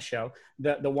at my show.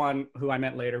 The one who I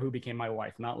met later, who became my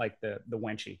wife, not like the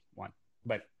wenchy one.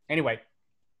 But anyway,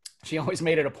 she always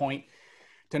made it a point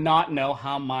to not know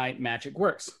how my magic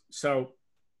works. So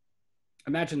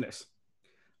imagine this.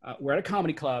 We're at a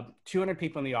comedy club, 200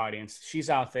 people in the audience. She's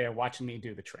out there watching me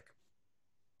do the trick.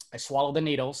 I swallow the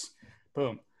needles.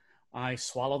 Boom. I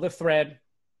swallow the thread.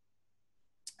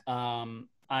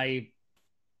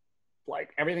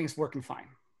 Everything's working fine.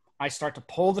 I start to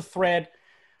pull the thread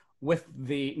with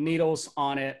the needles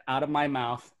on it out of my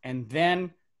mouth, and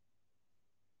then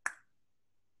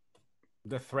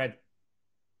the thread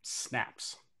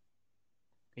snaps.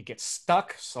 It gets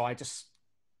stuck, so I just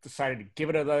decided to give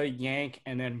it a yank,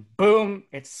 and then boom,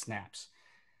 it snaps.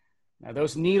 Now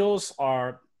those needles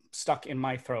are stuck in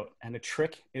my throat, and the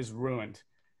trick is ruined.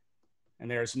 And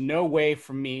there's no way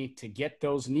for me to get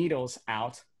those needles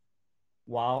out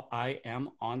while I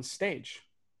am on stage.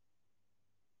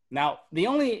 Now, the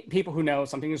only people who know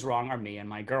something is wrong are me and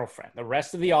my girlfriend. The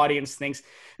rest of the audience thinks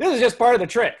this is just part of the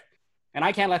trick. And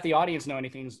I can't let the audience know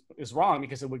anything is wrong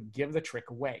because it would give the trick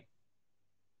away.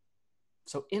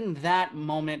 So in that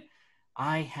moment,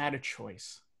 I had a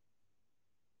choice.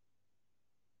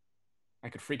 I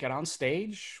could freak out on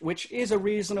stage, which is a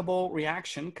reasonable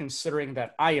reaction considering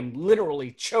that I am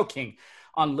literally choking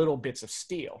on little bits of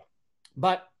steel.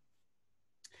 But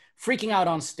freaking out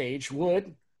on stage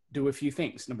would do a few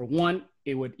things. Number one,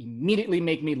 it would immediately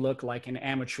make me look like an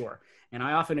amateur. And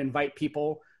I often invite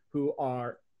people who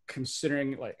are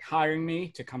considering like hiring me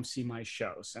to come see my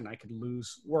shows, and I could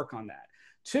lose work on that.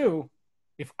 Two,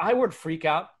 if I would freak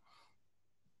out,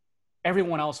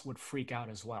 everyone else would freak out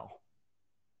as well.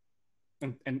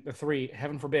 And the three,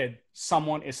 heaven forbid,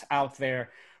 someone is out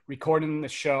there recording the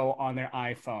show on their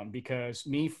iPhone, because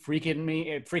me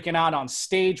freaking out on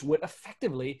stage would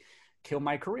effectively kill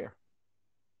my career.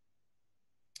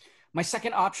 My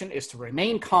second option is to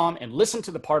remain calm and listen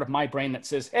to the part of my brain that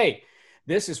says, hey,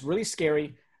 this is really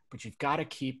scary, but you've got to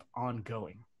keep on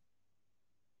going.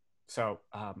 So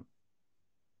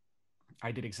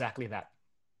I did exactly that.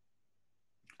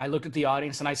 I looked at the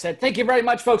audience and I said, thank you very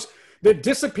much, folks. The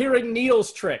disappearing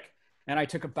needles trick. And I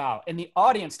took a bow. And the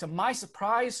audience, to my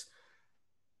surprise,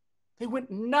 they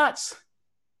went nuts.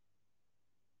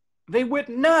 They went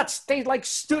nuts. They like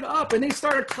stood up and they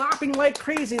started clapping like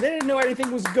crazy. They didn't know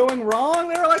anything was going wrong.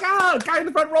 They were like, the guy in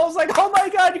the front row was like, oh my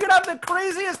God, you're going to have the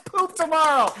craziest poop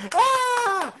tomorrow.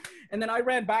 Ah! And then I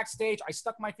ran backstage. I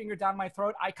stuck my finger down my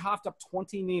throat. I coughed up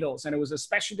 20 needles. And it was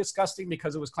especially disgusting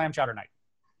because it was clam chowder night.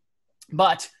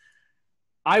 But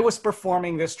I was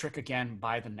performing this trick again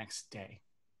by the next day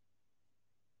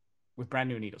with brand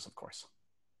new needles, of course.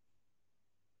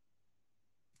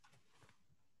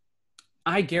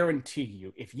 I guarantee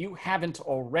you, if you haven't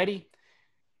already,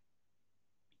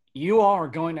 you are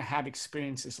going to have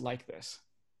experiences like this.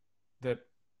 The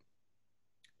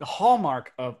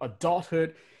hallmark of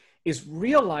adulthood is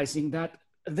realizing that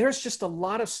there's just a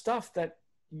lot of stuff that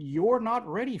you're not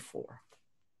ready for.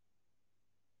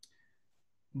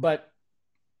 But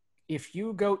if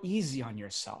you go easy on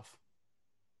yourself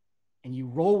and you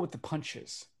roll with the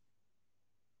punches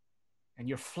and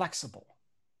you're flexible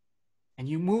and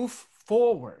you move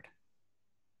forward,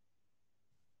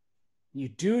 you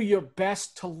do your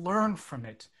best to learn from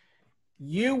it,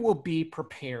 you will be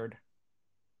prepared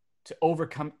to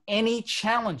overcome any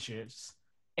challenges,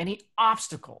 any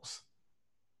obstacles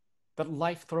that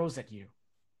life throws at you.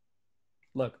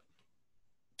 Look,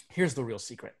 here's the real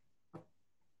secret.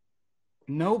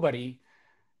 Nobody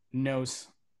knows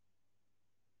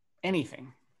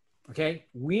anything, okay?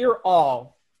 We're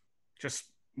all just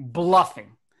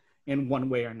bluffing in one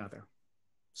way or another.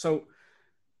 So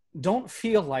don't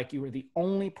feel like you are the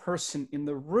only person in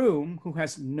the room who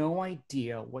has no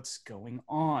idea what's going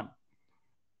on.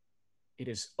 It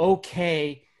is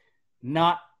okay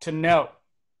not to know.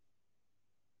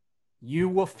 You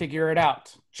will figure it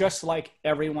out, just like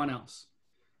everyone else.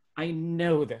 I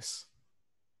know this.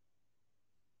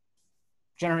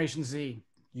 Generation Z,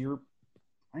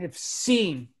 I have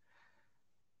seen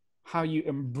how you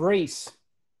embrace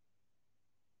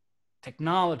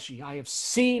technology. I have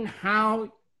seen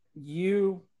how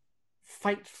you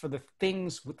fight for the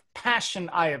things with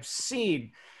passion. I have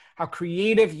seen how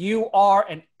creative you are,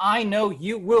 and I know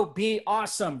you will be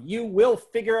awesome. You will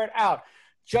figure it out,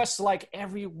 just like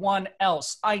everyone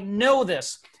else. I know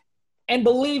this. And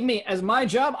believe me, as my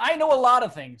job, I know a lot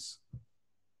of things.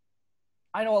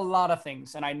 I know a lot of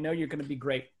things, and I know you're going to be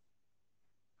great.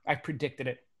 I predicted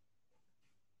it.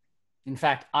 In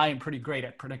fact, I am pretty great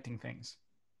at predicting things.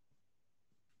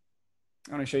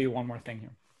 I want to show you one more thing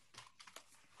here.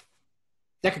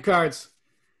 Deck of cards.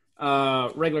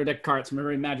 regular deck of cards from a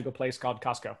very magical place called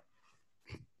Costco.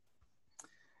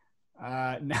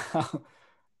 Now,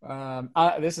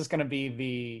 this is going to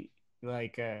be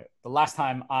the last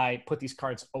time I put these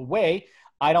cards away.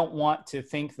 I don't want to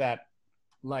think that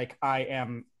like I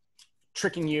am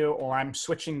tricking you or I'm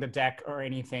switching the deck or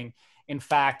anything. In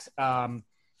fact, I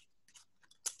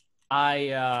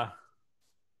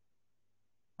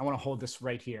want to hold this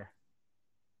right here.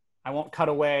 I won't cut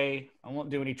away. I won't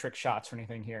do any trick shots or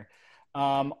anything here.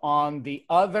 On the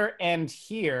other end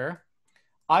here,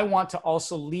 I want to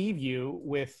also leave you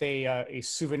with a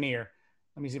souvenir.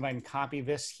 Let me see if I can copy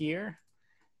this here.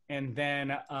 And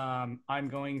then I'm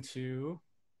going to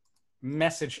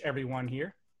message everyone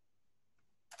here.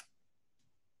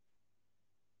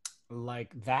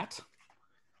 Like that.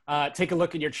 Take a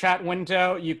look at your chat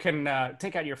window. You can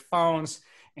take out your phones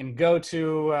and go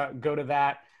to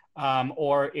that.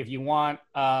 Or if you want,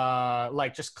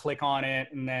 like just click on it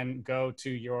and then go to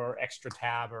your extra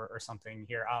tab or something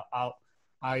here. I'll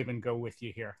even go with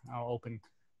you here. I'll open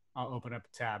up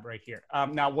a tab right here.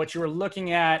 Now what you're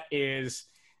looking at is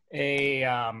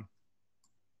a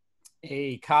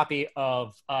copy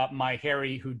of my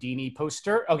Harry Houdini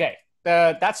poster. Okay.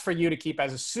 That's for you to keep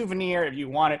as a souvenir if you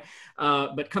want it.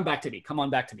 But come back to me. Come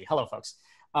on back to me. Hello, folks.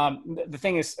 The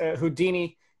thing is,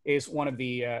 Houdini is one of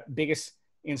the biggest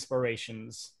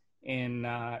inspirations in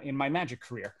my magic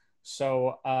career.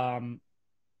 So I'm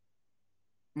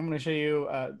going to show you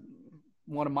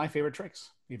one of my favorite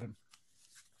tricks. Even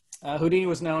Houdini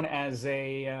was known as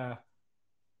an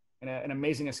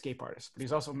amazing escape artist, but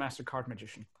he's also a master card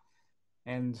magician.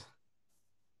 And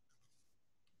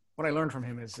what I learned from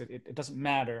him is that it doesn't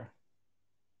matter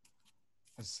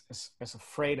as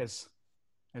afraid as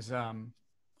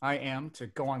I am to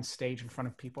go on stage in front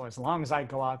of people. As long as I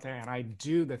go out there and I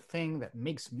do the thing that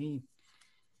makes me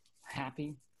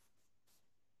happy,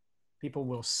 people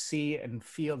will see and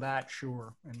feel that,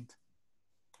 sure. And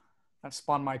that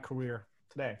spawned my career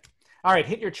today. All right,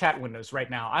 hit your chat windows right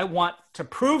now. I want to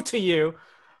prove to you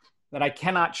that I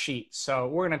cannot cheat. So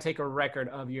we're going to take a record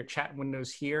of your chat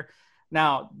windows here.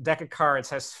 Now, deck of cards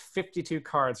has 52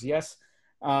 cards. Yes,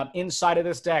 inside of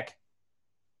this deck,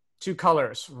 2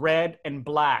 colors, red and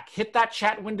black. Hit that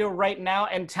chat window right now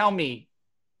and tell me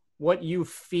what you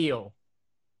feel.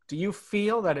 Do you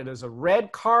feel that it is a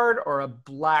red card or a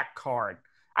black card?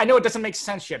 I know it doesn't make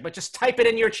sense yet, but just type it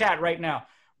in your chat right now.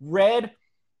 Red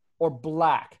or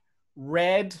black?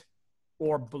 Red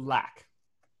or black?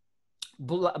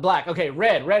 Black. Okay,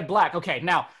 red, black. Okay,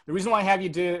 now, the reason why I have you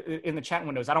do in the chat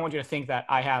window is I don't want you to think that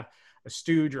I have a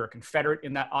stooge or a Confederate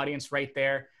in that audience right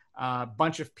there.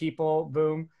 Bunch of people,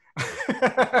 boom.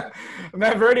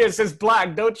 Matt Verdia says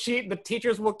black, don't cheat. The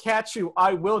teachers will catch you.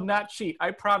 I will not cheat. I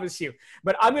promise you.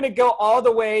 But I'm going to go all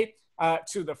the way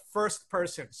to the first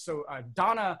person. So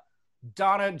Donna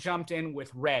jumped in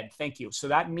with red. Thank you. So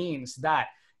that means that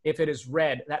if it is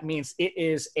red, that means it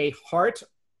is a heart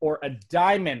or a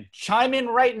diamond. Chime in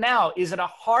right now. Is it a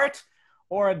heart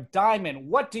or a diamond?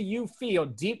 What do you feel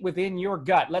deep within your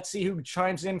gut? Let's see who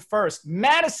chimes in first.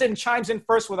 Madison chimes in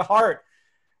first with a heart.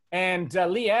 And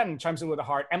Leanne chimes in with a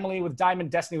heart. Emily with diamond.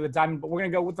 Destiny with diamond. But we're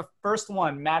going to go with the first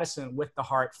one, Madison with the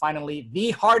heart. Finally, the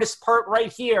hardest part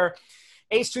right here.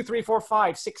 Ace, 2, 3, 4,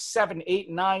 5, 6, 7, 8,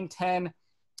 9, 10.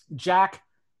 Jack,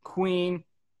 queen,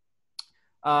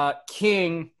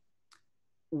 king.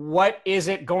 What is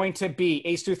it going to be?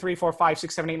 Ace, 2, 3, 4, 5,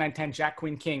 6, 7, 8, 9, 10. Jack,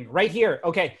 queen, king. Right here.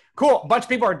 Okay, cool. A bunch of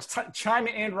people are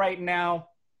chiming in right now.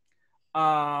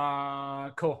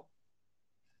 Cool.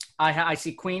 I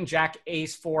see queen, jack,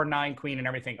 ace, 4, 9, queen, and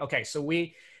everything. Okay, so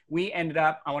we ended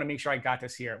up, I want to make sure I got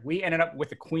this here. We ended up with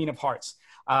the queen of hearts.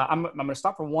 I'm going to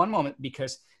stop for one moment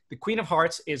because the queen of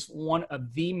hearts is one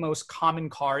of the most common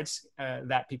cards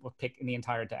that people pick in the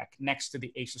entire deck, next to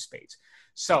the ace of spades.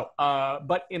 So,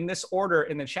 but in this order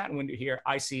in the chat window here,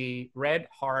 I see red,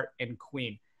 heart, and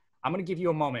queen. I'm going to give you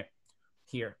a moment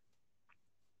here.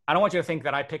 I don't want you to think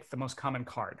that I picked the most common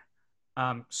card.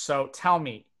 So tell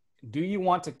me, do you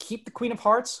want to keep the queen of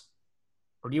hearts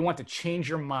or do you want to change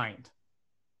your mind?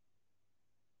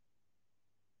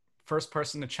 First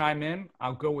person to chime in,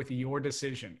 I'll go with your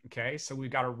decision. Okay, so we've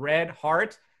got a red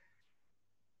heart.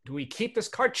 Do we keep this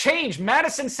card? Change.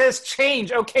 Madison says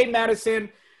change. Okay, Madison.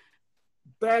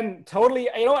 Ben, totally.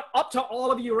 You know what? Up to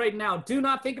all of you right now. Do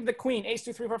not think of the queen. Ace,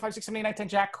 2, 3, 4, 5, 6, 7, 8, 9, 10,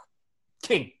 jack,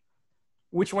 king.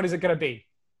 Which one is it going to be?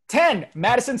 10.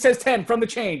 Madison says 10 from the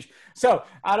change. So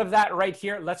out of that right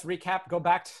here, let's recap. Go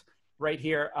back right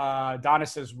here. Donna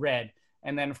says red.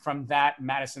 And then from that,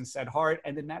 Madison said heart.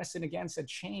 And then Madison again said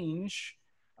change.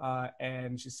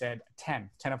 And she said 10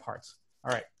 of hearts.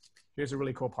 All right. Here's a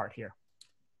really cool part here.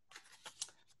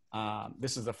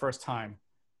 This is the first time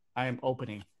I am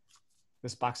opening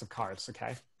this box of cards,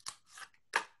 okay?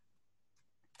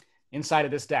 Inside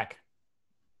of this deck,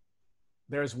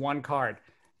 there's one card,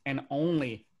 and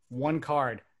only one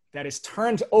card that is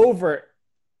turned over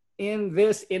in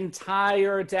this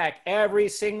entire deck. Every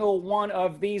single one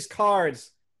of these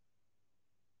cards,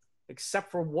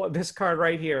 except for this card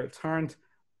right here, turned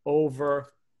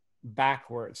over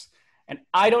backwards. And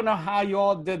I don't know how you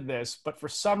all did this, but for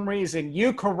some reason,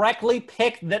 you correctly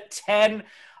picked the 10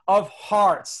 of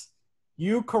hearts.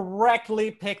 You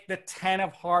correctly picked the 10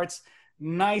 of hearts.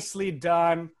 Nicely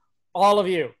done, all of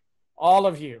you, all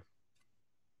of you.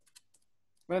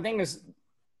 But the thing is,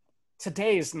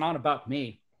 today is not about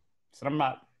me. So I'm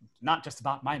not just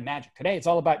about my magic. Today, it's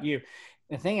all about you.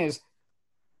 The thing is,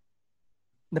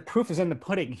 the proof is in the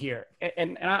pudding here.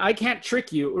 And I can't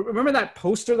trick you. Remember that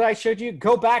poster that I showed you?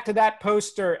 Go back to that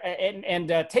poster and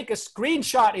take a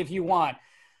screenshot if you want.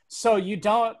 So you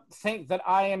don't think that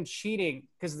I am cheating,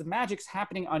 because the magic's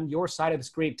happening on your side of the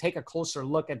screen. Take a closer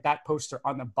look at that poster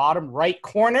on the bottom right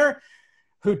corner.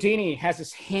 Houdini has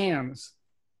his hands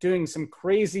doing some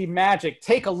crazy magic.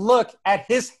 Take a look at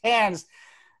his hands.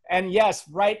 And yes,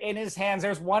 right in his hands,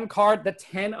 there's one card, the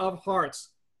 10 of hearts.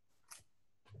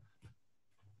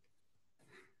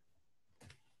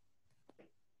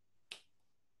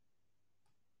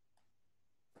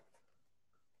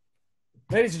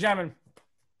 Ladies and gentlemen,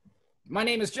 my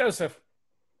name is Joseph.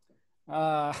 You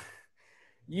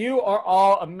are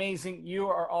all amazing. You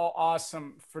are all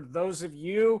awesome. For those of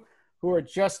you who are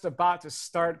just about to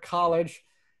start college,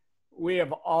 we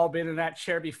have all been in that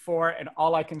chair before, and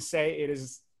all I can say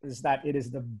is that it is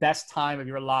the best time of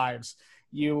your lives.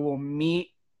 You will meet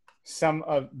some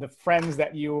of the friends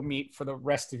that you will meet for the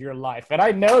rest of your life. And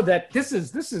I know that this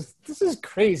is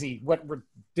crazy what we're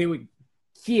doing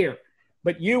here,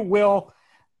 but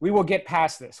we will get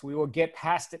past this. We will get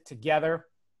past it together,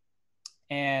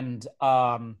 and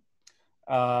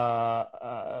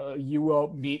you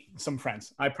will meet some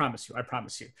friends. I promise you. I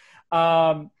promise you.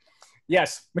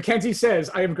 Yes, Mackenzie says,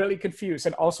 I am greatly confused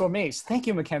and also amazed. Thank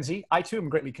you, Mackenzie. I too am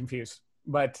greatly confused,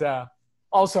 but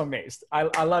also amazed.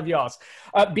 I love y'all.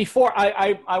 Before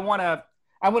I want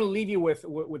to leave you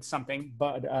with something,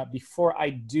 but before I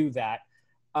do that,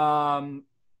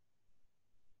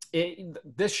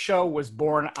 this show was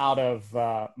born out of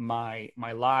my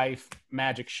live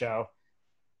magic show,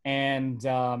 and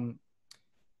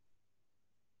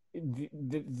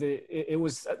it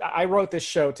was, I wrote this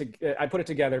show I put it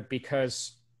together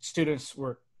because students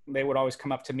they would always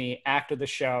come up to me after the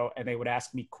show and they would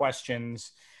ask me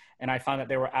questions, and I found that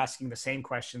they were asking the same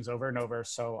questions over and over.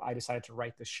 So I decided to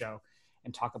write this show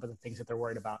and talk about the things that they're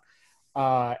worried about,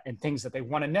 and things that they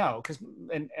want to know.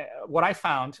 What I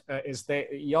found is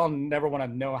that y'all never want to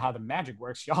know how the magic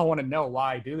works. Y'all want to know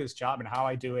why I do this job and how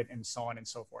I do it, and so on and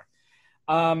so forth.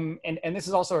 And this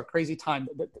is also a crazy time.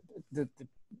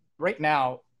 Right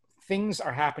now, things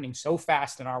are happening so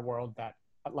fast in our world that,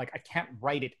 like, I can't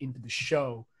write it into the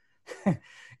show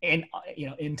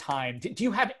in time. Do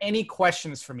you have any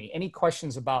questions for me? Any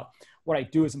questions about what I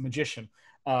do as a magician?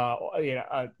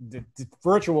 The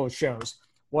virtual shows,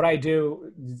 what I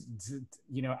do,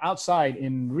 outside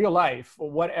in real life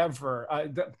or whatever.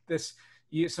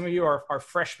 Some of you are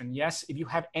freshmen. Yes, if you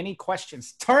have any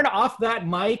questions, turn off that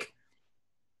mic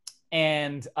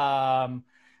and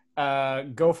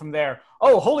go from there.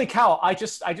 Oh, holy cow. I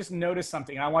just noticed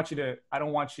something. I don't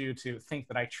want you to think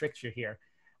that I tricked you here.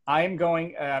 I am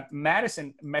going,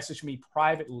 Madison messaged me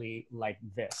privately like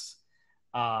this,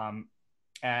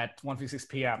 at 1:56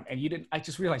 p.m. And I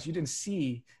just realized you didn't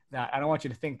see that. I don't want you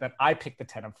to think that I picked the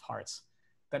 10 of hearts,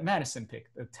 that Madison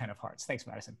picked the 10 of hearts. Thanks,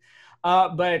 Madison.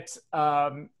 But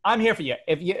I'm here for you.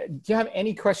 Do you have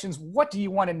any questions? What do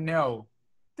you want to know?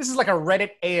 This is like a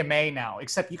Reddit AMA now,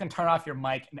 except you can turn off your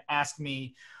mic and ask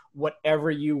me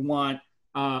whatever you want,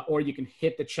 or you can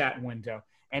hit the chat window.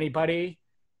 Anybody?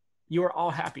 You are all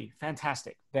happy.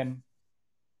 Fantastic. Then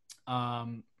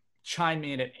chime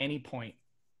in at any point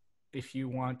if you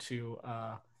want to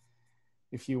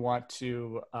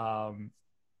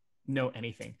know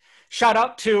anything. Shout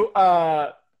out to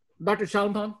Dr.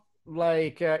 Chalumpon.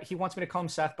 He wants me to call him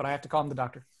Seth, but I have to call him the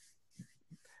doctor.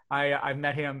 I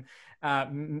met him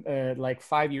like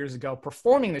 5 years ago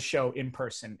performing the show in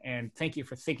person, and thank you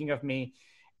for thinking of me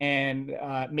and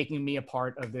making me a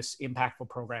part of this impactful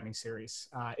programming series.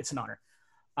 It's an honor.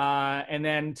 And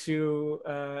then to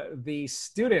the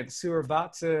students who are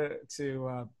about to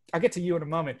I'll get to you in a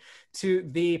moment, to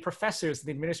the professors,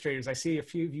 the administrators, I see a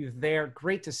few of you there.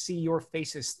 Great to see your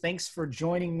faces. Thanks for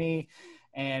joining me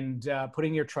and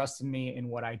putting your trust in me in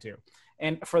what I do.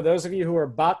 And for those of you who are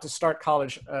about to start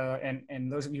college,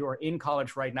 and those of you who are in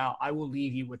college right now, I will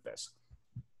leave you with this.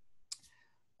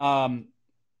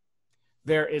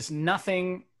 There is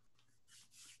nothing,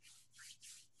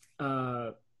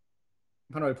 how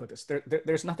do I put this?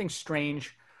 There's nothing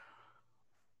strange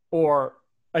or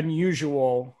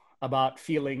unusual about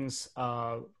feelings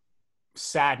of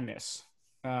sadness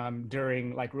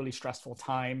during like really stressful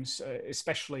times,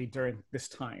 especially during this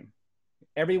time.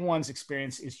 Everyone's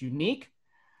experience is unique,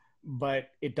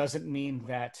 but it doesn't mean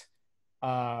that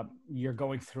you're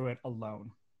going through it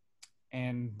alone.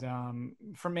 And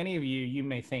for many of you, you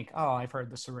may think, oh, I've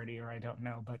heard this already, or I don't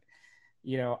know. But,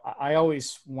 you know, I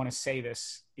always want to say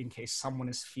this in case someone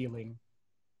is feeling,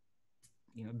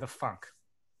 you know, the funk,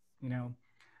 you know.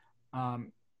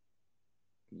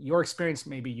 Your experience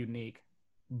may be unique,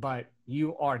 but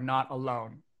you are not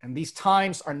alone. And these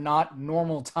times are not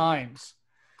normal times.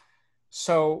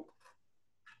 So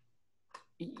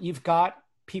you've got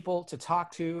people to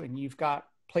talk to, and you've got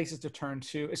places to turn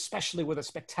to, especially with a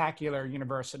spectacular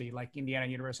university like Indiana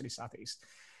University Southeast.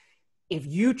 If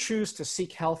you choose to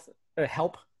seek help,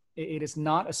 it is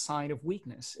not a sign of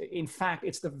weakness. In fact,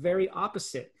 it's the very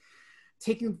opposite.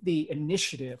 Taking the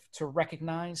initiative to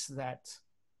recognize that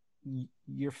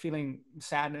you're feeling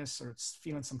sadness or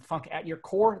feeling some funk at your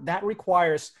core, that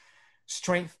requires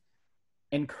strength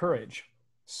and courage.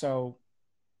 So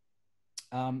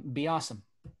be awesome,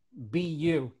 be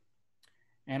you.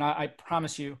 And I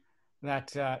promise you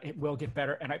that it will get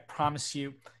better. And I promise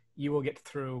you, you will get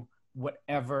through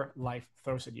whatever life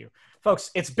throws at you.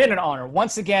 Folks, it's been an honor.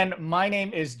 Once again, my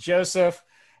name is Joseph.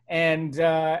 And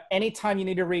anytime you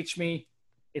need to reach me,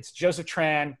 it's Joseph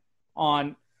Tran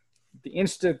on the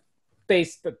Insta,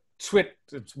 Facebook, Twitter,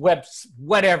 webs,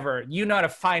 whatever. You know how to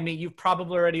find me. You've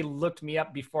probably already looked me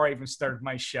up before I even started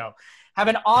my show. Have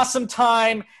an awesome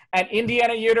time at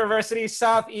Indiana University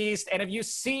Southeast. And if you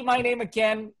see my name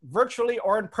again, virtually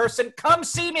or in person, come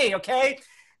see me, okay?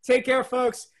 Take care,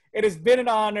 folks. It has been an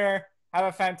honor. Have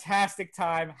a fantastic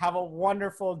time. Have a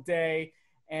wonderful day.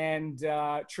 And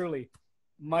truly,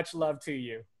 much love to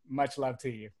you. Much love to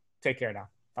you. Take care now.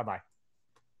 Bye-bye.